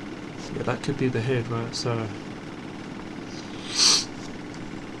 Yeah, that could be the head, right? So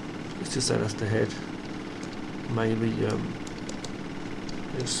let's just say that's the head. Maybe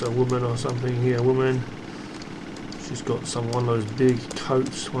it's a woman or something here. A woman. She's got one of those big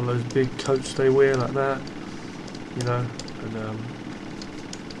coats, they wear like that, you know, and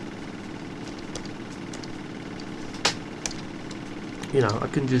you know, I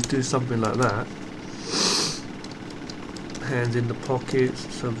can just do something like that. Hands in the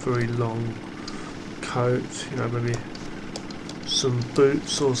pockets, some very long coat, you know, maybe some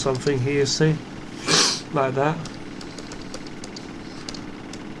boots or something here, see, like that.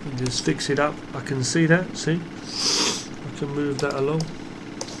 And just fix it up. I can see that, see. Can move that along,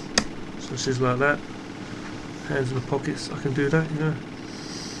 so it's just like that. Hands in the pockets, I can do that, you know.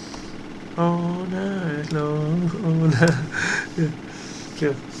 Oh no, no, oh no, yeah,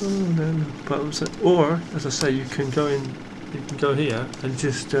 yeah, oh no, no. But I'm saying, or as I say, you can go here and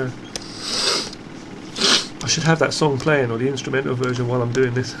just. I should have that song playing or the instrumental version while I'm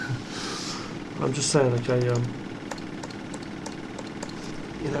doing this. I'm just saying, okay, you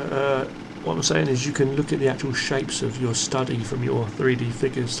know. What I'm saying is you can look at the actual shapes of your study from your 3D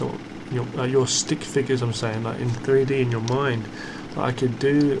figures, or your stick figures, I'm saying, like in 3D in your mind. So I could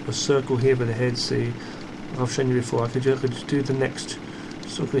do a circle here for the head, see, I've shown you before, I could just do the next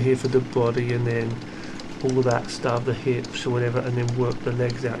circle here for the body, and then all that stuff, the hips or whatever, and then work the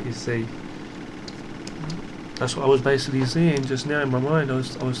legs out, you see. That's what I was basically seeing just now in my mind. I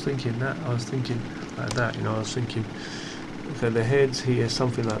was thinking that, like that, you know, I was thinking, okay, the head's here,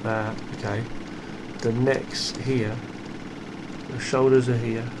 something like that, okay, the neck's here, the shoulders are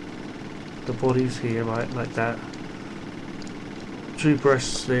here, the body's here, right, like that, 2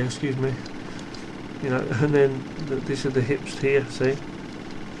 breasts there, excuse me, you know, and then these are the hips here, see,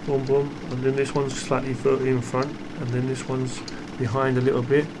 boom boom, and then this one's slightly in front, and then this one's behind a little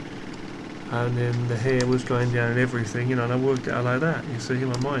bit, and then the hair was going down and everything, you know, and I worked it out like that, you see, in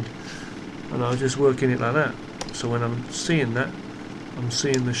my mind, and I was just working it like that. So when I'm seeing that, I'm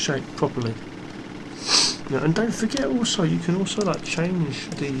seeing the shape properly. Now, and don't forget also, you can also like change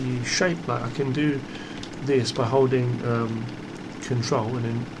the shape. Like I can do this by holding control and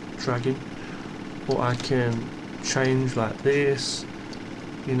then dragging, or I can change like this,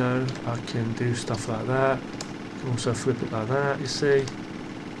 you know, I can do stuff like that. I can also flip it like that, you see,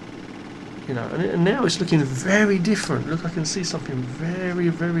 you know, and now it's looking very different. Look, I can see something very,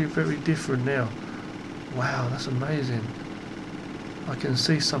 very, very different now. Wow, that's amazing. I can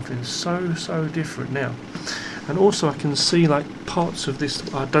see something so different now. And also I can see like parts of this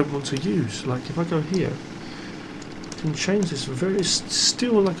I don't want to use. Like if I go here, I can change this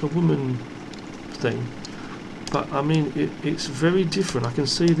still like a woman thing, but I mean it's very different. I can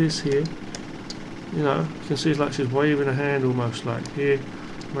see this here, you know, I can see it's like she's waving a hand almost, like here,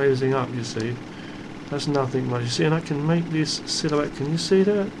 raising up, you see. That's nothing much, you see, and I can make this silhouette. Can you see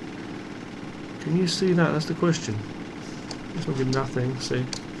that? Can you see that? That's the question. It's not nothing, see.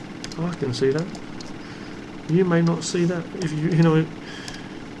 Oh, I can see that. You may not see that. If you know,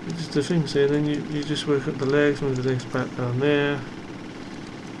 it's the thing, see, then you just work at the legs, move the legs back down there.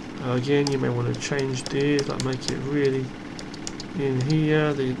 Again, you may want to change this, like make it really in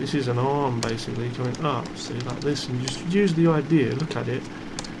here. This is an arm basically going up, see, like this, and you just use the idea, look at it,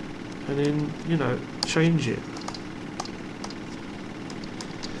 and then, you know, change it.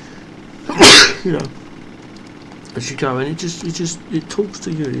 You know, as you go, and it talks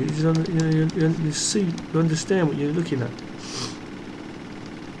to you. You see, you understand what you're looking at.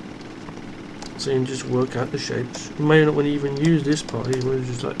 So you can just work out the shapes. You may not want to even use this part. You want to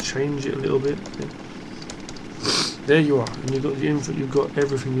just like change it a little bit. Yeah. There you are, and you've got the info. You've got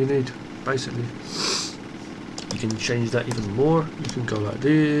everything you need, basically. You can change that even more. You can go like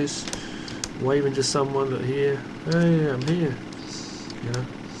this, waving to someone. Look here. Hey, I'm here. You know.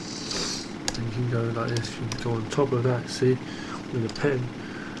 And you can go like this, you can go on top of that, see, with a pen,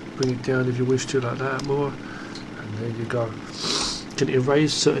 bring it down if you wish to, like that more, and there you go. You can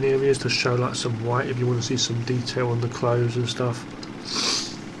erase certain areas to show like some white if you want to see some detail on the clothes and stuff,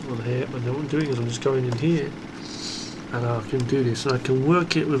 on here. But then what I'm doing is I'm just going in here, and I can do this, and I can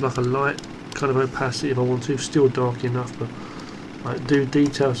work it with like a light kind of opacity if I want to, still dark enough, but like do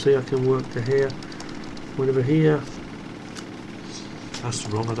detail, see, I can work the hair, whatever here. That's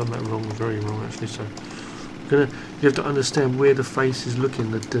wrong, I've done that wrong, very wrong actually, so you have to understand where the face is looking,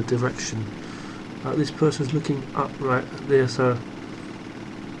 the direction. Like this person's looking up right there, so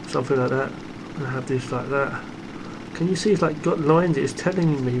something like that. I have this like that. Can you see it's like got lines? It's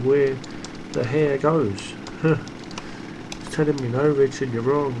telling me where the hair goes. It's telling me, no Richard, you're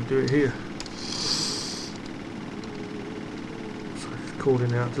wrong, do it here.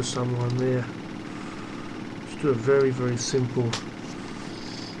 calling out to someone there. Just do a very, very simple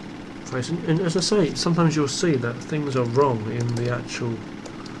face. And as I say, sometimes you'll see that things are wrong in the actual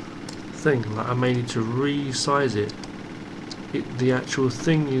thing. Like I may need to resize it. The actual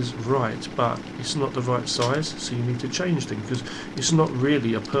thing is right, but it's not the right size, so you need to change things, because it's not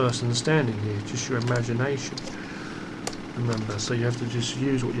really a person standing here, it's just your imagination. Remember, so you have to just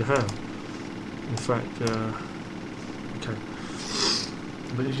use what you have. In fact, okay,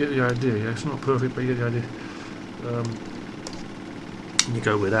 but you get the idea. Yeah, it's not perfect, but you get the idea. And you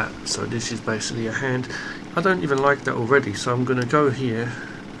go with that. So this is basically a hand. I don't even like that already, so I'm going to go here.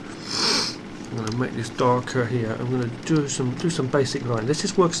 I'm going to make this darker here. I'm going to do some basic lines. Let's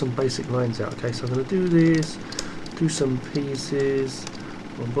just work some basic lines out. Okay, so I'm going to do this, do some pieces,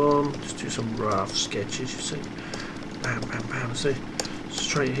 boom, boom, just do some rough sketches. You see, bam, bam, bam. See,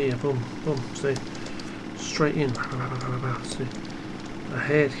 straight here, boom, boom. See, straight in. See, the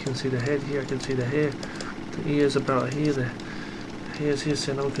head. You can see the head here. I can see the hair. The ears about here. The hairs here.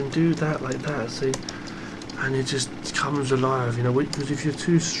 So now we can do that like that. See, and it just comes alive. You know, because if you're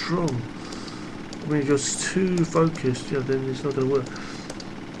too strong. When you're just too focused, yeah, then it's not going to work.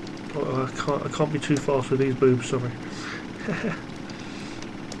 Oh, I can't be too fast with these boobs. Sorry.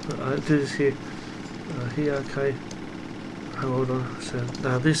 I do this here. Here, okay. Hold on. So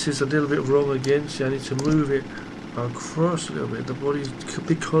now this is a little bit wrong again. So I need to move it across a little bit. The body,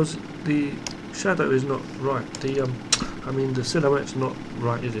 because the shadow is not right. I mean the silhouette's not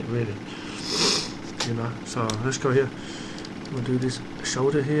right, is it really? You know. So let's go here. We'll do this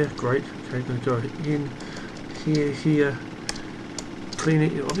shoulder here, great. Okay, going to go in here, clean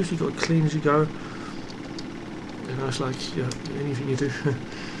it. You obviously got to clean as you go. You know, it's like anything you do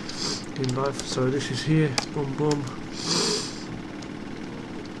in life. So this is here, boom, boom.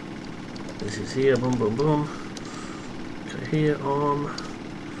 This is here, boom, boom, boom. Okay, here, arm.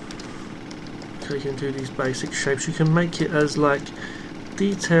 Okay, you can do these basic shapes. You can make it as like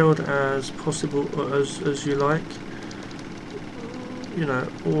detailed as possible, or as you like. You know,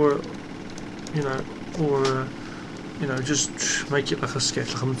 or just make it like a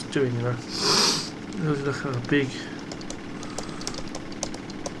sketch, like I'm doing. You know, like a big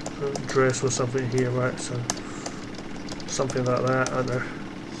dress or something here, right? So something like that. I don't know.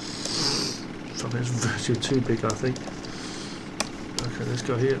 Something that's too big, I think. Okay, let's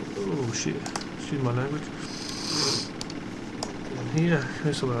go here. Oh shit! Excuse my language. And here,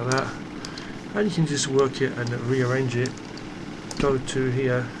 something like that, and you can just work it and rearrange it. Go to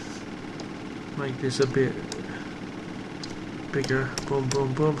here, make this a bit bigger, boom,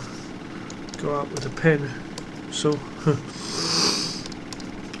 boom, boom. Go up with a pen, so,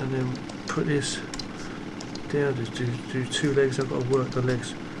 and then put this down. Just do two legs. I've got to work the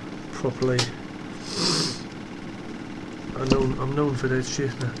legs properly. I'm known for that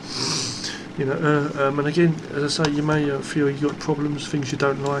shit now. You know, and again, as I say, you may feel you got problems, things you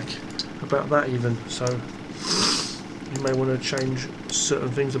don't like about that even. So. You may want to change certain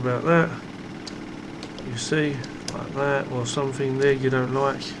things about that. You see, like that, or something there you don't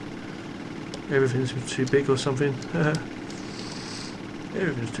like. Everything's too big or something.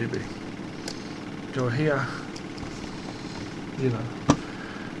 Everything's too big. Go here. You know.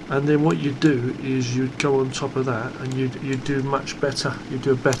 And then what you do is you go on top of that, and you do much better. You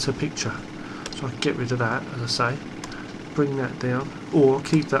do a better picture. So I can get rid of that, as I say. Bring that down, or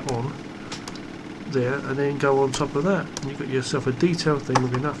keep that on. There, and then go on top of that, and you've got yourself a detailed thing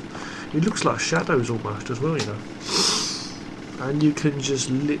with enough. It looks like shadows almost as well, you know. And you can just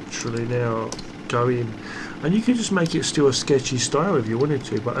literally now go in, and you can just make it still a sketchy style if you wanted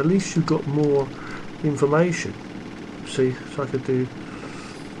to, but at least you've got more information. See, so I could do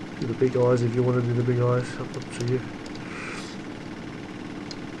the big eyes if you want to do the big eyes, up to you.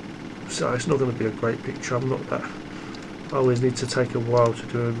 So it's not going to be a great picture. I'm not that. I always need to take a while to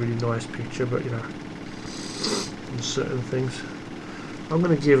do a really nice picture, but you know, on certain things. I'm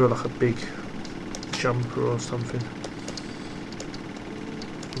going to give her like a big jumper or something.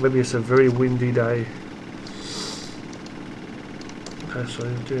 Maybe it's a very windy day. Okay, so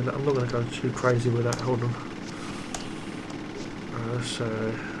I'm doing that. I'm not going to go too crazy with that. Hold on.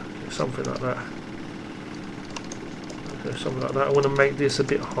 So something like that. Okay, something like that. I want to make this a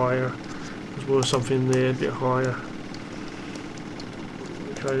bit higher as well. Something there a bit higher.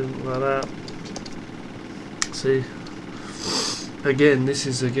 Okay, like that. See, again, this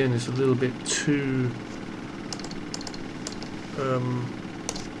is it's a little bit too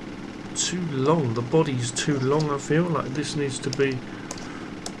long. The body's too long. I feel like this needs to be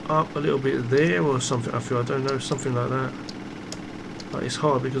up a little bit there or something. I don't know, something like that. But it's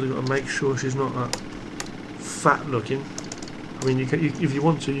hard because I've got to make sure she's not fat looking. I mean, you can, if you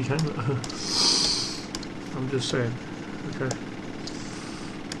want to, you can. I'm just saying. Okay.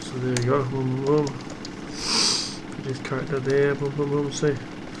 So there you go. Boom, boom. Put this character there. Boom, boom, boom. See.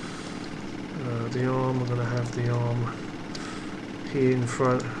 The arm. We're gonna have the arm here in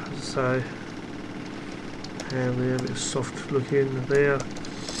front. As I say. Hand there. A bit soft looking there.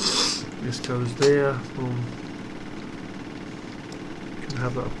 This goes there. Boom. You can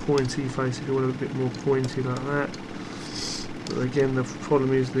have that pointy face if you want a bit more pointy like that. But again, the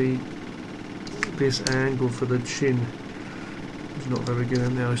problem is this angle for the chin is not very good,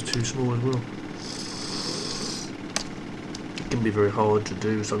 and now it's too small as well. It can be very hard to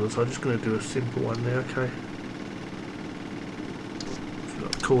do sometimes, so I'm just going to do a simple one there, okay? It's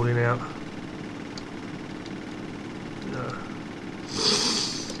not calling out. No.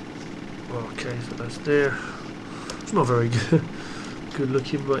 Okay, so that's there. It's not very good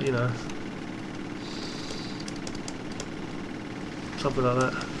looking, but you know, something like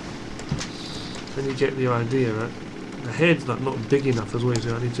that. Then you get the idea, right? The head's not big enough as well,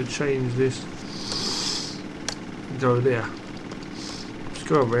 so I need to change this. Go there. Just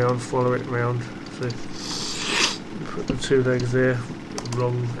go around, follow it around. See, put the two legs there.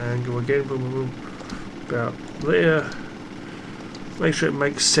 Wrong angle again. Boom, boom, boom. About there. Make sure it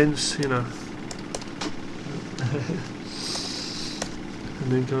makes sense, you know.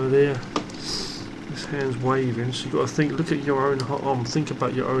 And then go there. This hand's waving, so you've got to think, look at your own arm, think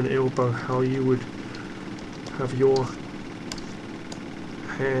about your own elbow, how you would have your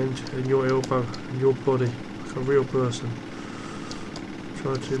hand and your elbow and your body, like a real person.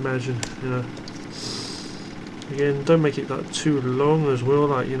 Try to imagine, you know. Again, don't make it like too long as well,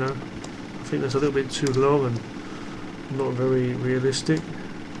 like, you know. I think that's a little bit too long and not very realistic.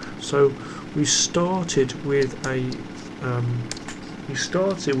 So we started with a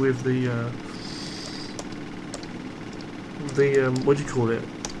what do you call it?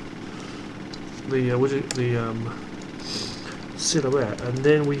 The silhouette, and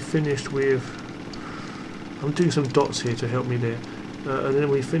then we finished with. I'm doing some dots here to help me there, and then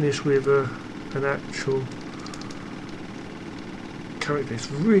we finished with an actual character. It's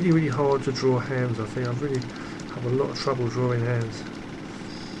really hard to draw hands. I think I really have a lot of trouble drawing hands.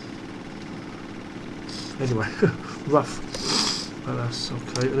 Anyway, rough. But that's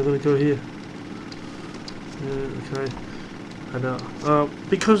okay. And I'm going to go here. Okay. And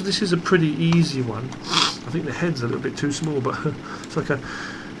because this is a pretty easy one, I think the head's a little bit too small, but it's okay.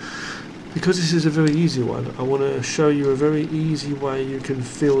 Because this is a very easy one, I want to show you a very easy way you can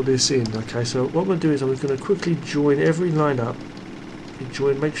fill this in. Okay, so what I'm going to do is I'm going to quickly join every line up.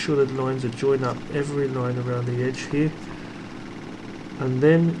 Make sure that the lines are joined up, every line around the edge here, and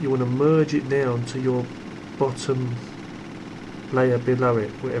then you want to merge it down to your bottom layer below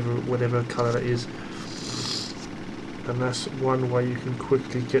it, whatever colour that is. And that's one way you can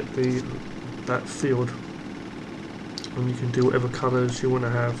quickly get that filled, and you can do whatever colours you want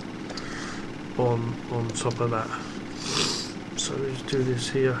to have on top of that. So let's do this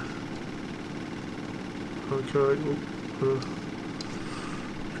here. Okay,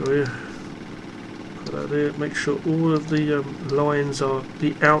 go here, put that there. Make sure all of the lines are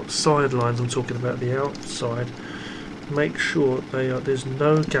the outside lines. I'm talking about the outside. Make sure there's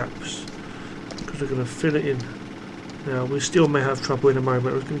no gaps, because we're going to fill it in. Now we still may have trouble in a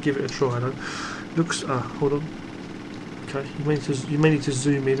moment. I'm going to give it a try. Looks hold on. Okay, you may need to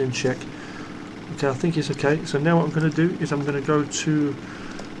zoom in and check. Okay, I think it's okay. So now what I'm going to do is I'm going to go to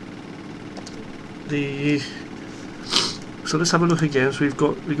the. So let's have a look again. So we've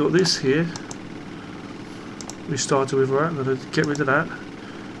got this here. We started with, right. I'm going to get rid of that.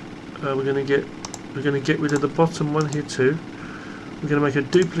 We're going to get rid of the bottom one here too. We're going to make a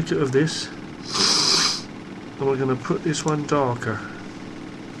duplicate of this. And we're going to put this one darker.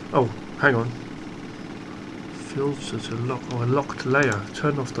 Oh, hang on. Filter to lock. Oh, a locked layer.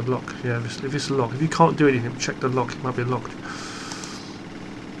 Turn off the lock. Yeah, if it's locked. If you can't do anything, check the lock. It might be locked.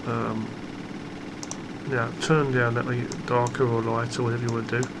 Now, turn down that, make it darker or lighter, whatever you want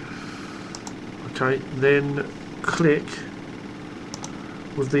to do. Okay, then click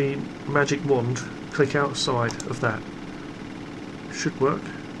with the magic wand. Click outside of that. Should work.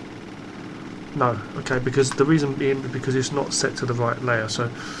 No, okay, because the reason being because it's not set to the right layer. So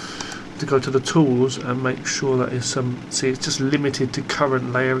to go to the tools and make sure that it's see, it's just limited to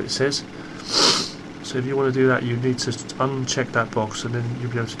current layer, it says. So if you want to do that, you need to uncheck that box, and then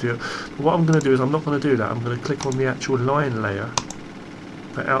you'll be able to do it. But what I'm going to do is I'm not going to do that. I'm going to click on the actual line layer,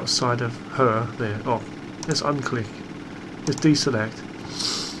 but outside of her there. Oh, let's unclick. Let's deselect.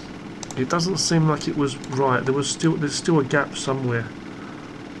 It doesn't seem like it was right. There's still a gap somewhere.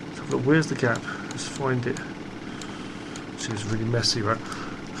 But where's the gap? Let's find it. which is really messy, right?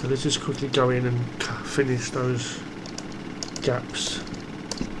 So let's just quickly go in and finish those gaps.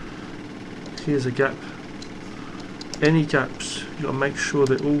 Here's a gap. Any gaps, you've got to make sure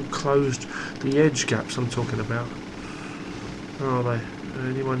they're all closed. The edge gaps I'm talking about. Where are they?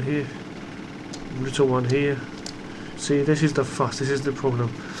 Anyone here? Little one here. See, this is the fuss, this is the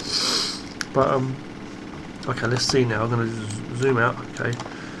problem. But okay, let's see now. I'm going to zoom out. Okay,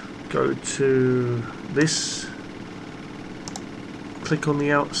 go to this, click on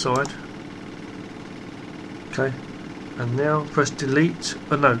the outside. Okay, and now press delete.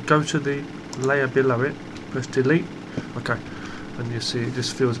 Oh no, go to the layer below it, press delete. Okay, and you see it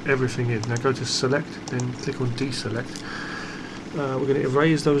just fills everything in. Now go to select, then click on deselect. We're going to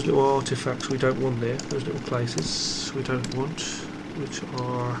erase those little artifacts we don't want there, those little places we don't want, which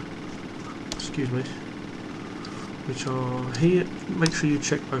are, excuse me, which are here. Make sure you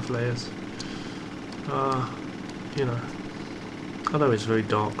check both layers. You know, I know it's very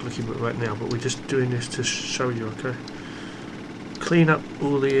dark looking at it right now, but we're just doing this to show you, okay? Clean up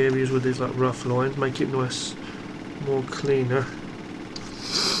all the areas with these like rough lines, make it nice, more cleaner.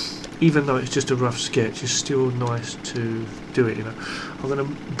 Even though it's just a rough sketch, it's still nice to do it, you know. I'm going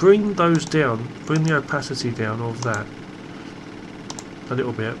to bring those down, bring the opacity down of that a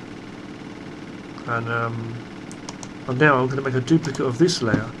little bit. And now I'm going to make a duplicate of this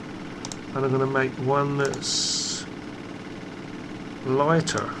layer, and I'm going to make one that's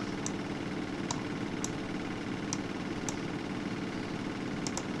lighter.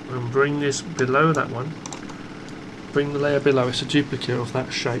 And bring this below that one. Bring the layer below, it's a duplicate of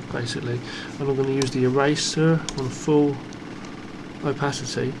that shape basically, and I'm going to use the eraser on full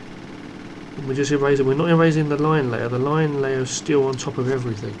opacity, and we're just erasing. We're not erasing the line layer is still on top of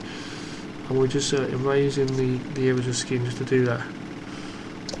everything, and we're just erasing the areas of skin just to do that.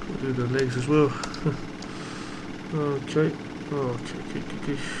 We'll do the legs as well. Okay,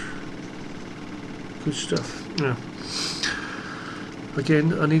 good stuff. Now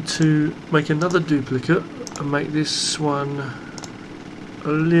again, I need to make another duplicate and make this one a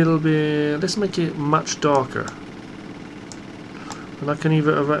little bit, let's make it much darker, and I can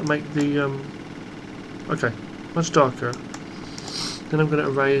either make the okay, much darker, then I'm going to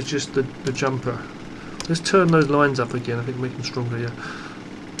erase just the jumper. Let's turn those lines up again, I think make them stronger. Yeah,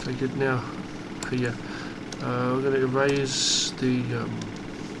 okay, good. Now here we're going to erase the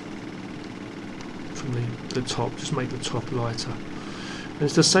from the top, just make the top lighter. And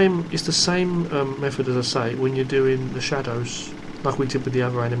it's the same method as I say when you're doing the shadows, like we did with the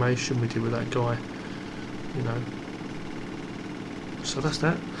other animation we did with that guy, you know. So that's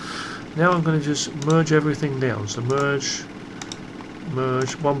that. Now I'm going to just merge everything down. So merge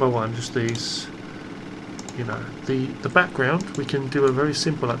one by one, just these. You know, the background we can do a very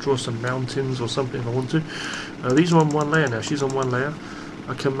simple, like draw some mountains or something if I want to. These are on one layer now. She's on one layer.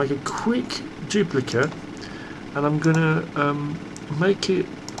 I can make a quick duplicate, and I'm gonna make it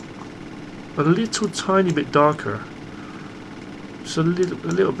a little tiny bit darker, just a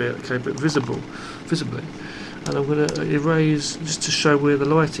little bit, okay, but visibly, and I'm going to erase just to show where the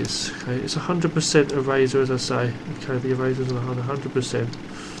light is. Okay, it's 100% eraser, as I say. Okay, the eraser's on 100%.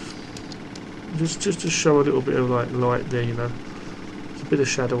 Just to show a little bit of like light there, you know. There's a bit of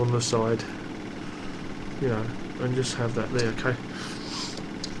shadow on the side, you know, and just have that there. Okay.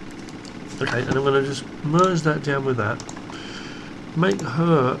 Okay, and I'm going to just merge that down with that. Make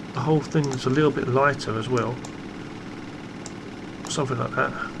her the whole thing that's a little bit lighter as well, something like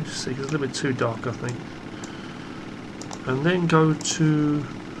that. Let's just see, 'cause it's a little bit too dark, I think. And then go to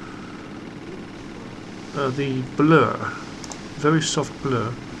the blur, very soft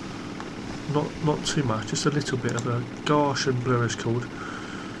blur, not too much, just a little bit of a Gaussian blur is called,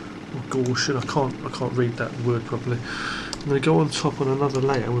 or Gaussian. I can't read that word properly. I'm going to go on top on another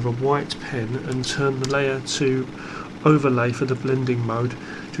layer with a white pen and turn the layer to overlay for the blending mode.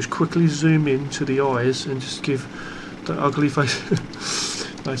 Just quickly zoom in to the eyes and just give the ugly face.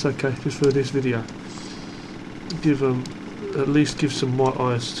 That's okay, just for this video. Give at least give some white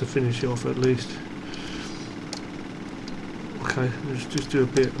eyes to finish it off at least. Okay, just do a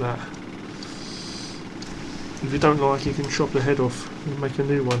bit of that. If you don't like, you can chop the head off and make a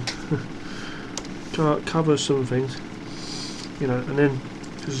new one. Cover some things, you know, and then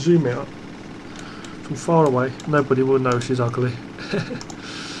just zoom out. From far away, nobody will know she's ugly.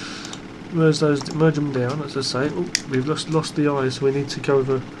 merge them down, as I say. Oh, we've lost the eyes, so we need to go with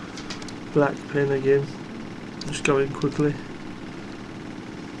a black pen again. Just go in quickly.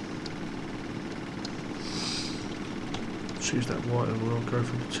 Choose that white as well, go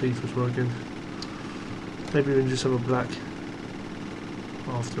for the teeth as well again. Maybe we can just have a black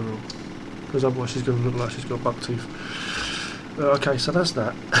after all. because otherwise she's going to look like she's got a buck tooth. Okay, so that's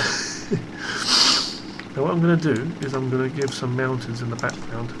that. Now what I'm going to do is I'm going to give some mountains in the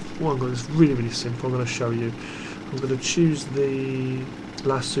background. What I'm going to do is really, really simple. I'm going to show you. I'm going to choose the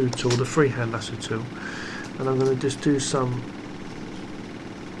lasso tool, the freehand lasso tool, and I'm going to just do some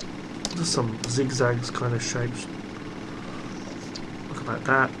zigzags kind of shapes. Look like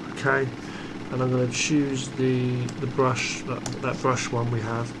that. Okay, and I'm going to choose the brush, that brush one we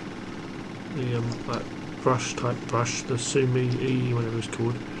have, the that brush type brush, the Sumi E, whatever it's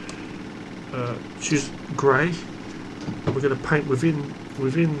called. Choose grey, and we're going to paint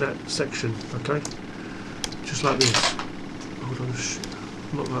within that section. Okay, just like this. Hold on,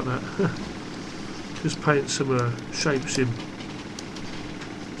 not like that. Just paint some shapes in.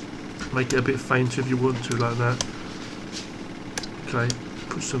 Make it a bit fainter if you want to, like that. Okay,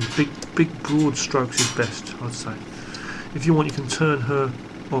 put some big broad strokes is best, I'd say. If you want, you can turn her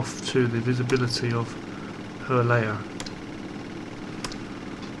off to the visibility of her layer.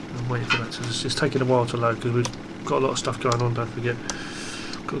 I'm waiting for that to it's taking a while to load because we've got a lot of stuff going on, don't forget.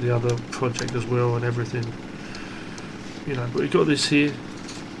 Got the other project as well and everything. You know, but we've got this here.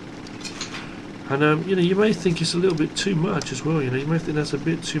 And you know, you may think it's a little bit too much as well, you know, you may think there's a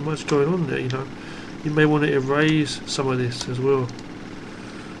bit too much going on there, you know. You may want to erase some of this as well.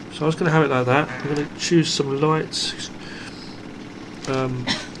 So I was going to have it like that. I'm going to choose some lights.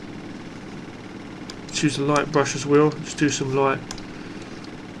 Choose a light brush as well. Just do some light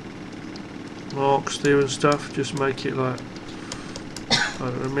marks there and stuff. Just make it like, I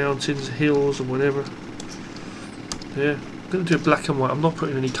don't know, mountains, hills or whatever. Yeah, I'm going to do it black and white. I'm not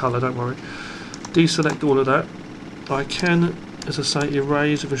putting any colour, don't worry. Deselect all of that. I can, as I say,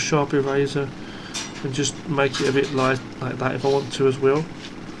 erase with a sharp eraser and just make it a bit light like that if I want to as well.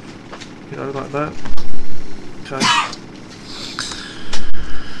 You know, like that. Okay.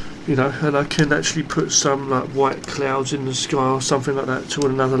 You know, and I can actually put some like white clouds in the sky or something like that to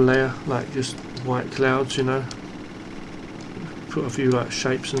another layer, like just white clouds, you know. Put a few like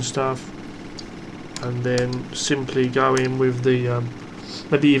shapes and stuff, and then simply go in with the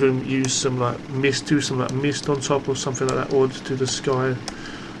maybe even use some like mist, do some like mist on top or something like that, or just do the sky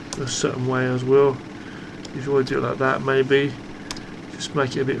a certain way as well. If you want to do it like that, maybe just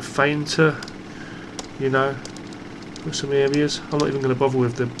make it a bit fainter, you know, with some areas. I'm not even going to bother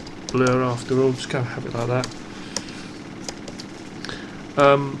with the blur after all, just go have it like that.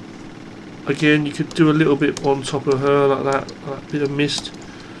 Again, you could do a little bit on top of her like that, like a bit of mist,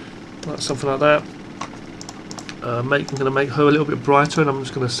 like something like that. I'm going to make her a little bit brighter, and I'm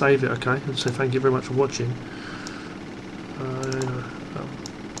just going to save it, okay, and say thank you very much for watching.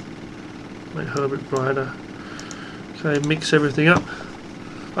 Make her a bit brighter. Okay, mix everything up.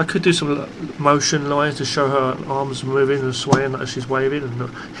 I could do some motion lines to show her arms moving and swaying as she's waving and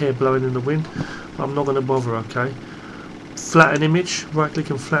hair blowing in the wind. I'm not going to bother, okay. Flatten image, right click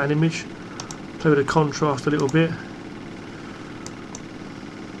and flatten image. Play with the contrast a little bit.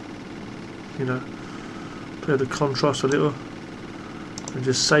 You know, play with the contrast a little. And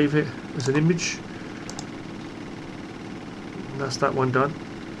just save it as an image. And that's that one done.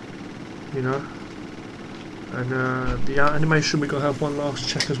 You know. And the animation, we've got to have one last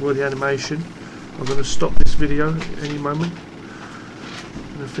check as well, the animation. I'm going to stop this video at any moment.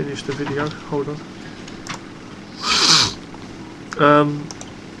 I'm going to finish the video, hold on.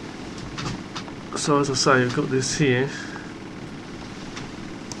 So as I say, I've got this here.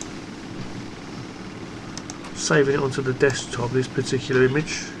 Saving it onto the desktop, this particular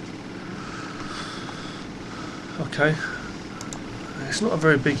image. Okay. It's not a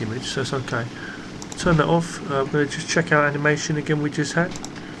very big image, so it's okay. Turn that off. I'm going to just check out animation again we just had.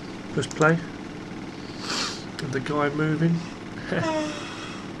 Press play. And the guy moving.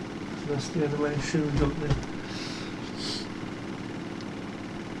 That's the animation we got there.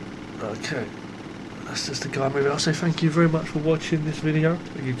 Okay. That's just the guy moving. I'll say thank you very much for watching this video.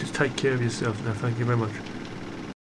 You just take care of yourself now. Thank you very much.